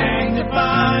be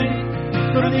magnified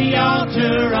from the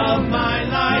altar of my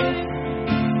life.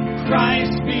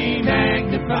 Christ be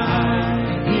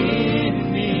magnified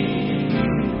in me.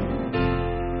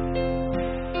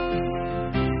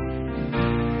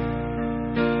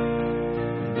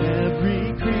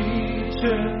 Every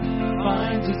creature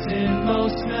finds its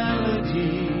inmost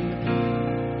melody,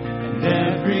 and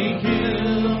every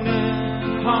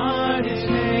human heart is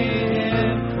made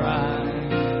and cries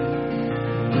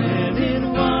when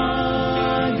in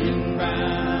one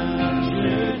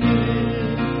enraptured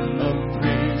hymn of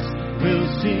praise we'll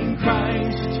sing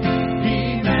Christ be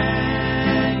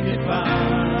magnified.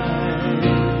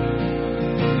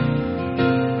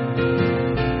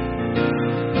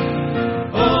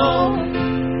 Oh,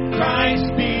 Christ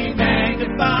be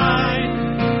magnified.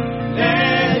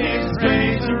 Let His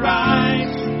praise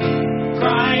arise.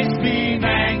 Christ be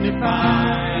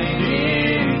magnified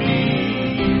in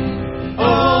me.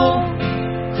 Oh,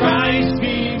 Christ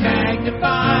be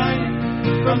magnified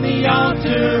from the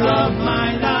altar of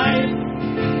my life.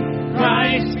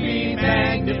 Christ be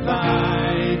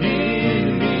magnified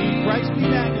in me. Christ be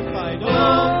magnified.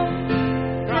 Oh,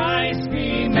 Christ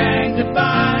be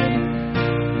magnified.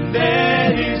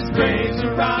 Let His praise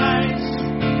arise.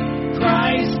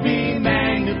 Christ be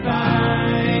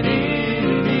magnified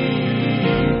in me.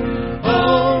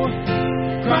 Oh,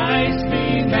 Christ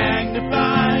be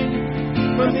magnified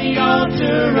from the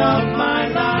altar of my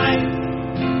life.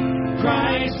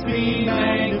 Christ be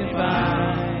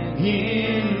magnified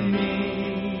in me.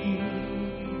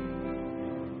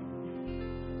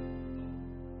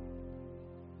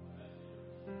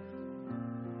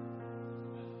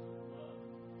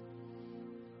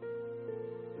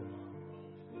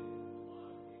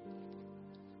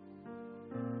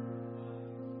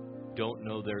 Don't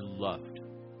know they're loved.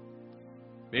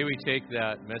 May we take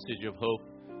that message of hope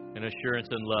and assurance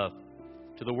and love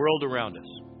to the world around us,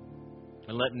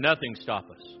 and let nothing stop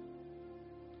us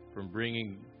from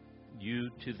bringing you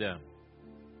to them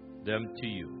to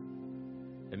you,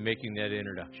 and making that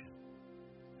introduction.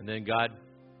 And then, God,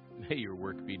 may your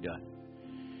work be done.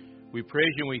 We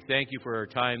praise you and we thank you for our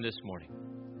time this morning.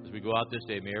 As we go out this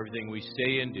day, may everything we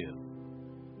say and do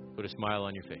put a smile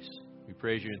on your face. We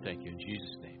praise you and thank you in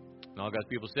Jesus' name. And all God's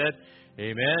people said,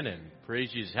 amen, and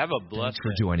praise Jesus. Have a blessed Thanks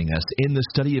for day. joining us in the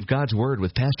study of God's Word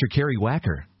with Pastor Kerry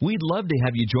Wacker. We'd love to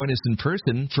have you join us in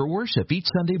person for worship each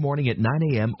Sunday morning at 9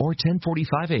 a.m. or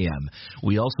 10:45 a.m.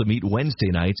 We also meet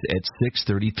Wednesday nights at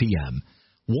 6:30 p.m.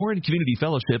 Warren Community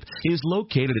Fellowship is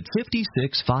located at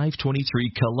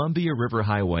 56523 Columbia River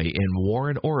Highway in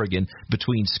Warren, Oregon,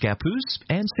 between Scappoose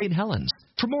and St. Helens.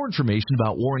 For more information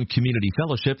about Warren Community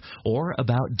Fellowship or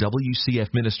about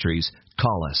WCF Ministries,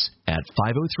 call us at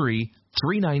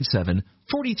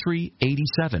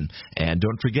 503-397-4387. And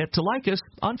don't forget to like us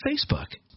on Facebook.